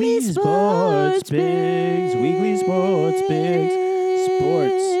 Weekly Sports Picks. Weekly Sports Picks.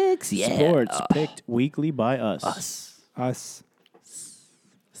 Sports. Yeah. Sports picked weekly by us. Us.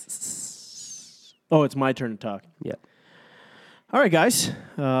 Oh, it's my turn to talk. Yeah. All right, guys.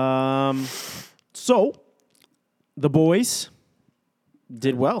 So the boys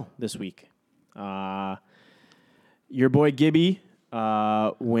did well this week. Your boy Gibby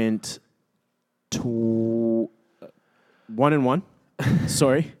went to 1-1.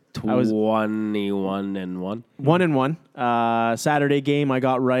 Sorry, I was 21-1. 1-1. Saturday game, I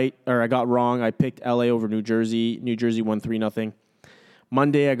got wrong. I picked LA over New Jersey. New Jersey won 3-0.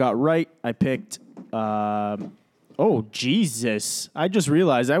 Monday, I got right. I picked. Oh Jesus! I just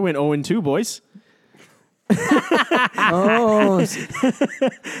realized I went 0-2, boys. Oh,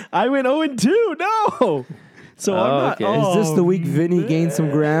 I went 0-2. No. So I'm not. okay. is this the week Vinny gained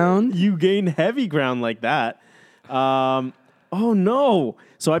some ground? You gained heavy ground like that. Oh no!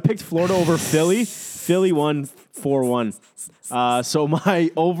 So I picked Florida over Philly. Philly won 4-1. So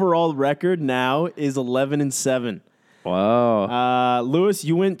my overall record now is 11-7. Wow. Lewis,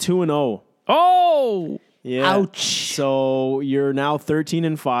 you went 2-0. Oh! Yeah. Ouch. So you're now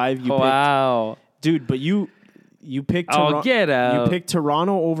 13-5. You Wow. picked, dude. But you picked. Oh, get out. You picked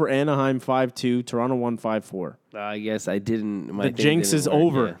Toronto over Anaheim 5-2. Toronto won 5-4. I guess I didn't. My The thing jinx didn't is work,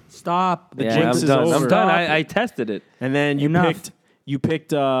 over. yeah. Stop. The Yeah, jinx I'm is done. over. I'm done. Stop. I tested it. And then you Enough. picked.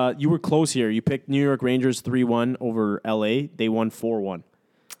 You were close here. You picked New York Rangers 3-1 over LA. They won 4-1.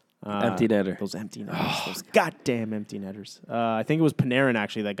 Empty netter. Those empty netters. Those goddamn empty netters. I think it was Panarin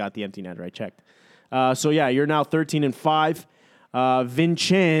actually that got the empty netter. I checked. So yeah, you're now 13-5.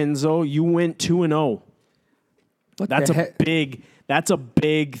 Vincenzo, you went 2-0. That's the a heck? big. That's a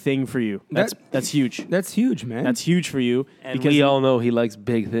big thing for you. That's huge. That's huge, man. That's huge for you. And because we all know he likes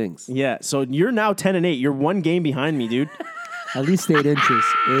big things. yeah. So you're now 10-8. You're one game behind me, dude. at least 8 inches.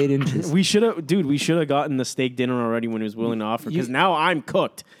 8 inches. We should have gotten the steak dinner already when he was willing to offer. Because now I'm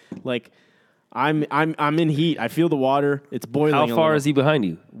cooked. Like, I'm in heat. I feel the water. It's boiling. How far is he behind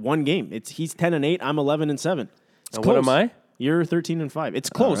you? One game. He's 10-8. I'm 11-7. It's And close. what am I? You're 13-5. It's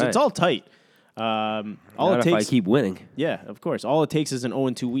close. right. It's all tight. All Not it if takes. I keep winning. Yeah, of course. All it takes is an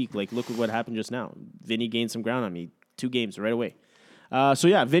 0-2 week. Like, look at what happened just now. Vinny gained some ground on me. 2 games right away. So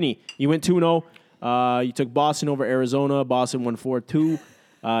yeah, Vinny, you went 2-0. You took Boston over Arizona. Boston won 4-2.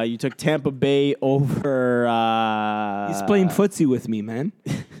 You took Tampa Bay over. He's playing footsie with me, man.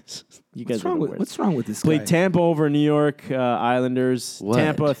 You guys What's wrong with this Played guy? Tampa over New York Islanders. What?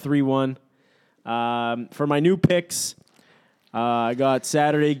 Tampa 3-1. For my new picks, I got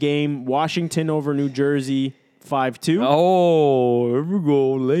Saturday game Washington over New Jersey 5-2. Oh, here we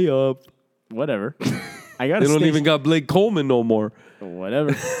go. Layup. Whatever. I got. They don't even got Blake Coleman no more.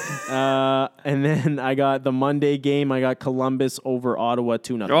 Whatever. And then I got the Monday game. I got Columbus over Ottawa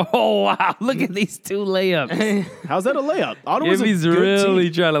 2-0. Oh, wow. Look at these 2 layups. How's that a layup? Ottawa's Gibby's a good really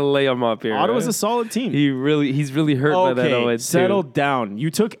team. trying to lay him up here. Ottawa's right? a solid team. He's really hurt by that 0-2. Settle down.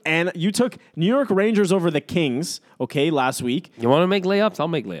 You took New York Rangers over the Kings. Okay, last week. You want to make layups? I'll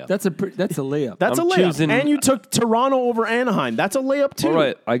make layups. That's a layup. That's I'm a layup. choosing- And you took Toronto over Anaheim. That's a layup too. All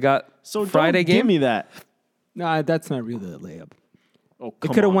right, I got So Friday don't game. give me that. Nah, that's not really a layup. Oh, It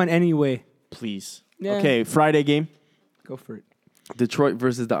come could have on. won anyway. Please. Yeah. Okay, Friday game. Go for it. Detroit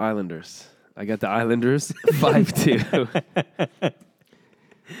versus the Islanders. I got the Islanders 5-2.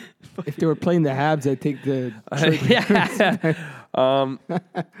 If they were playing the Habs, I'd take the. Yeah.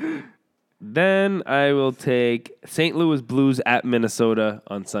 Then I will take St. Louis Blues at Minnesota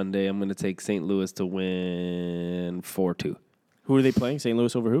on Sunday. I'm going to take St. Louis to win 4-2. Who are they playing? St.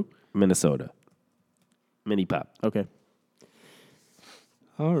 Louis over who? Minnesota. Mini pop. Okay.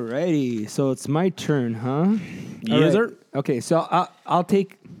 Alrighty, so it's my turn, huh? Yes, sir. Okay, so I'll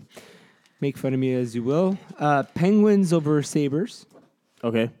take. Make fun of me as you will. Penguins over Sabres.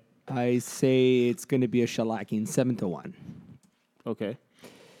 Okay. I say it's going to be a shellacking, 7-1. Okay.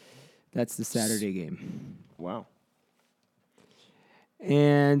 That's the Saturday game. Wow.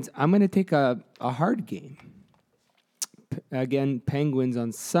 And I'm going to take a hard game. Again, Penguins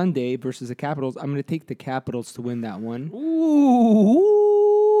on Sunday versus the Capitals. I'm going to take the Capitals to win that one. Ooh.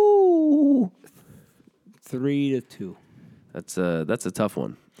 3-2. That's a tough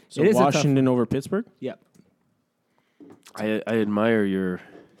one. So Washington over Pittsburgh? Yep. I admire your.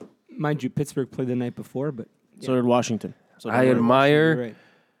 Mind you, Pittsburgh played the night before, but So did Washington. So I did admire You're right.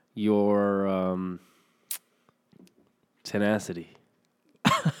 your tenacity.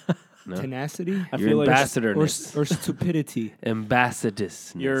 No? Tenacity? I Your feel like ambassadorness. Or stupidity.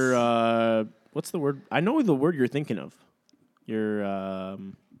 Ambassadorness. your what's the word? I know the word you're thinking of. Your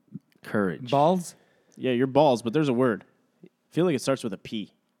courage. Balls? yeah, your balls, but there's a word. I feel like it starts with a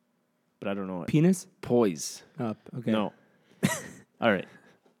P, but I don't know it. Penis? Poise. Oh, okay. No. All right,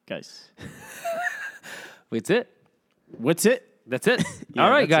 guys. Wait, that's it? What's it? That's it. Yeah, all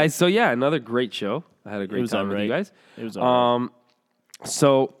right, that's guys. So yeah, another great show. I had a great was time with you alright. guys. It was all right.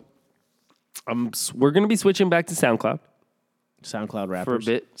 So we're gonna be switching back to SoundCloud SoundCloud rappers.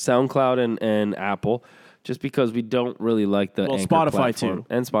 for a bit. SoundCloud and Apple, just because we don't really like the Well, Anchor Spotify platform. too.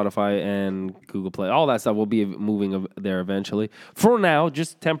 And Spotify and Google Play. All that stuff will be moving there eventually. For now,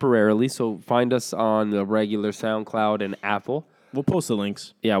 just temporarily. So find us on the regular SoundCloud and Apple. We'll post the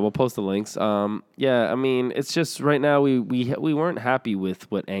links. Yeah, we'll post the links. Yeah, I mean, it's just right now we weren't happy with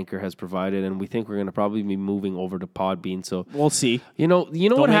what Anchor has provided, and we think we're gonna probably be moving over to Podbean. So We'll see. you know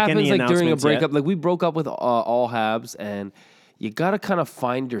Don't what make happens any like during a announcements yet. breakup. Like we broke up with all Habs, and you gotta kind of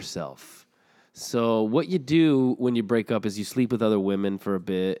find yourself. So what you do when you break up is you sleep with other women for a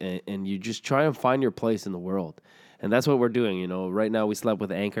bit, and you just try and find your place in the world. And that's what we're doing. You know, right now we slept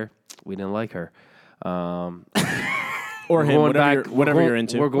with Anchor. We didn't like her. Or him, Going whatever, back- whatever we're you're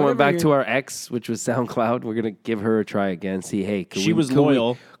into. We're going Whatever back you're- to our ex, which was SoundCloud. We're gonna give her a try again. See, hey, She was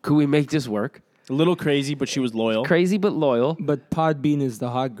loyal. Could we make this work? A little crazy, but she was loyal. Crazy but loyal. But Podbean is the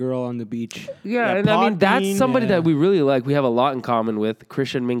hot girl on the beach. Yeah, Yeah, and I mean that's Podbean, somebody yeah. that we really like. We have a lot in common with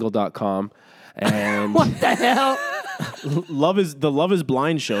ChristianMingle.com. And What the hell? Love is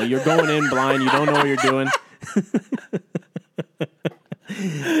blind show. You're going in blind. You don't know what you're doing.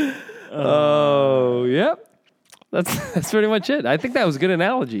 oh, yep. That's pretty much it. I think that was a good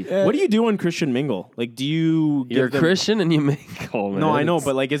analogy. What do you do on Christian Mingle? Like, do you? You're give them- Christian and you mingle. No, I know, It's-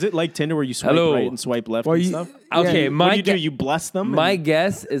 but like, is it like Tinder where you swipe Hello. right and swipe left Well, and you- stuff? okay, Yeah, my What do you do? gue- You bless them my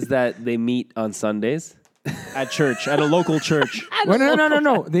guess is that they meet on Sundays. at church, at a local church. Well,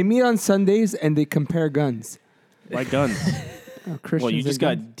 no. They meet on Sundays and they compare guns. Why guns? Christians Well, you and just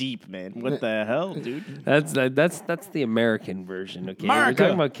guns. got deep, man. What the hell, dude? That's the American version. Okay, America. we're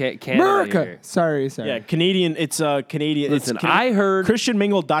talking about Canada America. here. Sorry. Yeah, Canadian. It's Canadian. Listen, it's I heard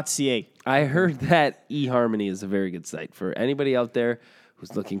ChristianMingle.ca. I heard that eHarmony is a very good site for anybody out there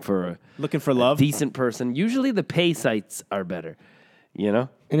who's looking for a love, decent person. Usually the pay sites are better, you know.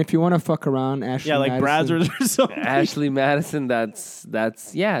 And if you want to fuck around, Ashley Yeah, like Madison, Brazzers or something. Ashley Madison, that's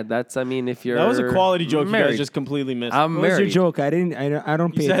I mean, if you're That was a quality joke. You married. guys just completely missed. I'm What was your married. joke? I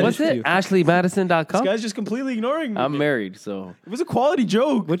don't pay said- attention What's to it? you. AshleyMadison.com. This guy's just completely ignoring me. I'm married, so It was a quality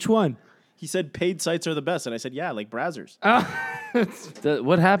joke. Which one? He said paid sites are the best, and I said, yeah, like Brazzers.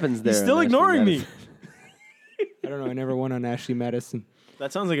 what happens there? He's still on Ashley ignoring me. Madison? I don't know. I never went on Ashley Madison.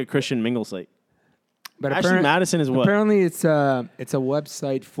 That sounds like a Christian Mingle site. But Ashley Madison is what? Apparently, it's a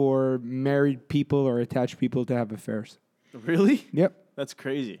website for married people or attached people to have affairs. Really? Yep. That's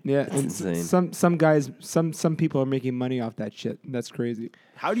crazy. Yeah, That's and insane. some guys, some people are making money off that shit. That's crazy.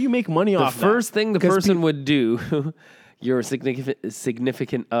 How do you make money The off first thing the 'Cause person would do, your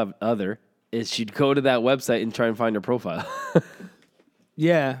significant other, is she'd go to that website and try and find her profile.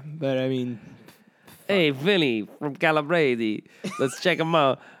 Yeah, but I mean, Hey, Vinny from Calabrese. Let's check him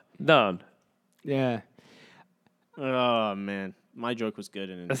out. Done. yeah. that? Oh, man. My joke was good,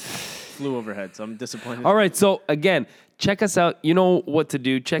 and it flew overhead, so I'm disappointed. All right, so again, check us out. You know what to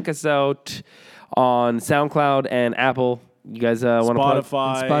do. Check us out on SoundCloud and Apple. You guys want to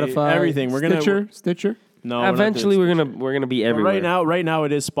plug? Spotify, everything. We're gonna Stitcher. No, we're not Eventually, doing we're gonna be But everywhere. right now,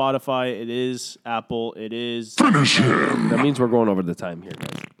 it is Spotify. It is Apple. It is That means we're going over the time here,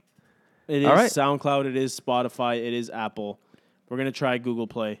 guys. it is All right. SoundCloud. It is Spotify. It is Apple. We're gonna try Google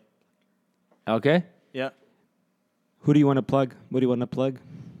Play. Okay. Yeah. Who do you want to plug? What do you want to plug?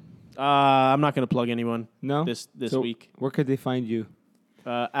 I'm not gonna plug anyone. No. This So week. Where could they find you?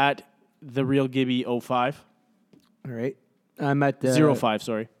 At the real Gibby 05. All right. I'm at 05,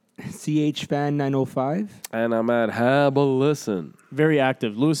 sorry. CHFan905. And I'm at Habalisten. Very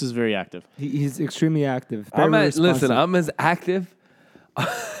active. Lewis is very active. He's extremely active. I'm Very listen, responsive. I'm as active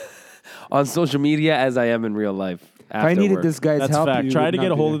on social media as I am in real life. If I needed work. this guy's That's help, fact. you Try would to not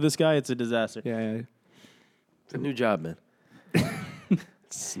get a be hold there. of this guy. It's a disaster. Yeah. It's a new job, man.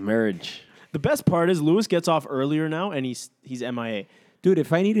 It's marriage. The best part is Lewis gets off earlier now, and he's MIA. Dude,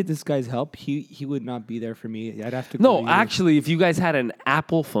 if I needed this guy's help, he would not be there for me. I'd have to go No, to you. actually, if you guys had an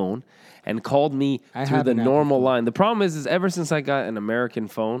Apple phone and called me I through have the an Apple normal line, the problem is ever since I got an American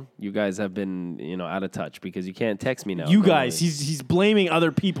phone, you guys have been, out of touch because you can't text me now. You normally. guys, he's blaming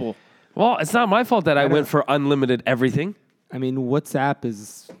other people. Well, it's not my fault that I went for unlimited everything. I mean, WhatsApp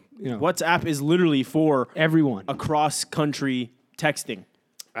is, WhatsApp is literally for everyone. Across country texting.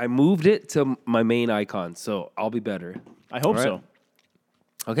 I moved it to my main icon, so I'll be better. I hope All right? so.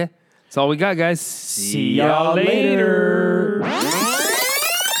 Okay. That's all we got, guys. See y'all later.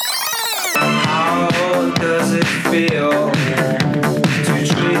 How does it feel to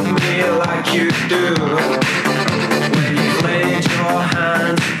treat me like you do when you've laid your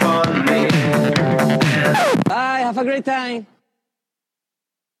hands upon me? Bye, have a great time.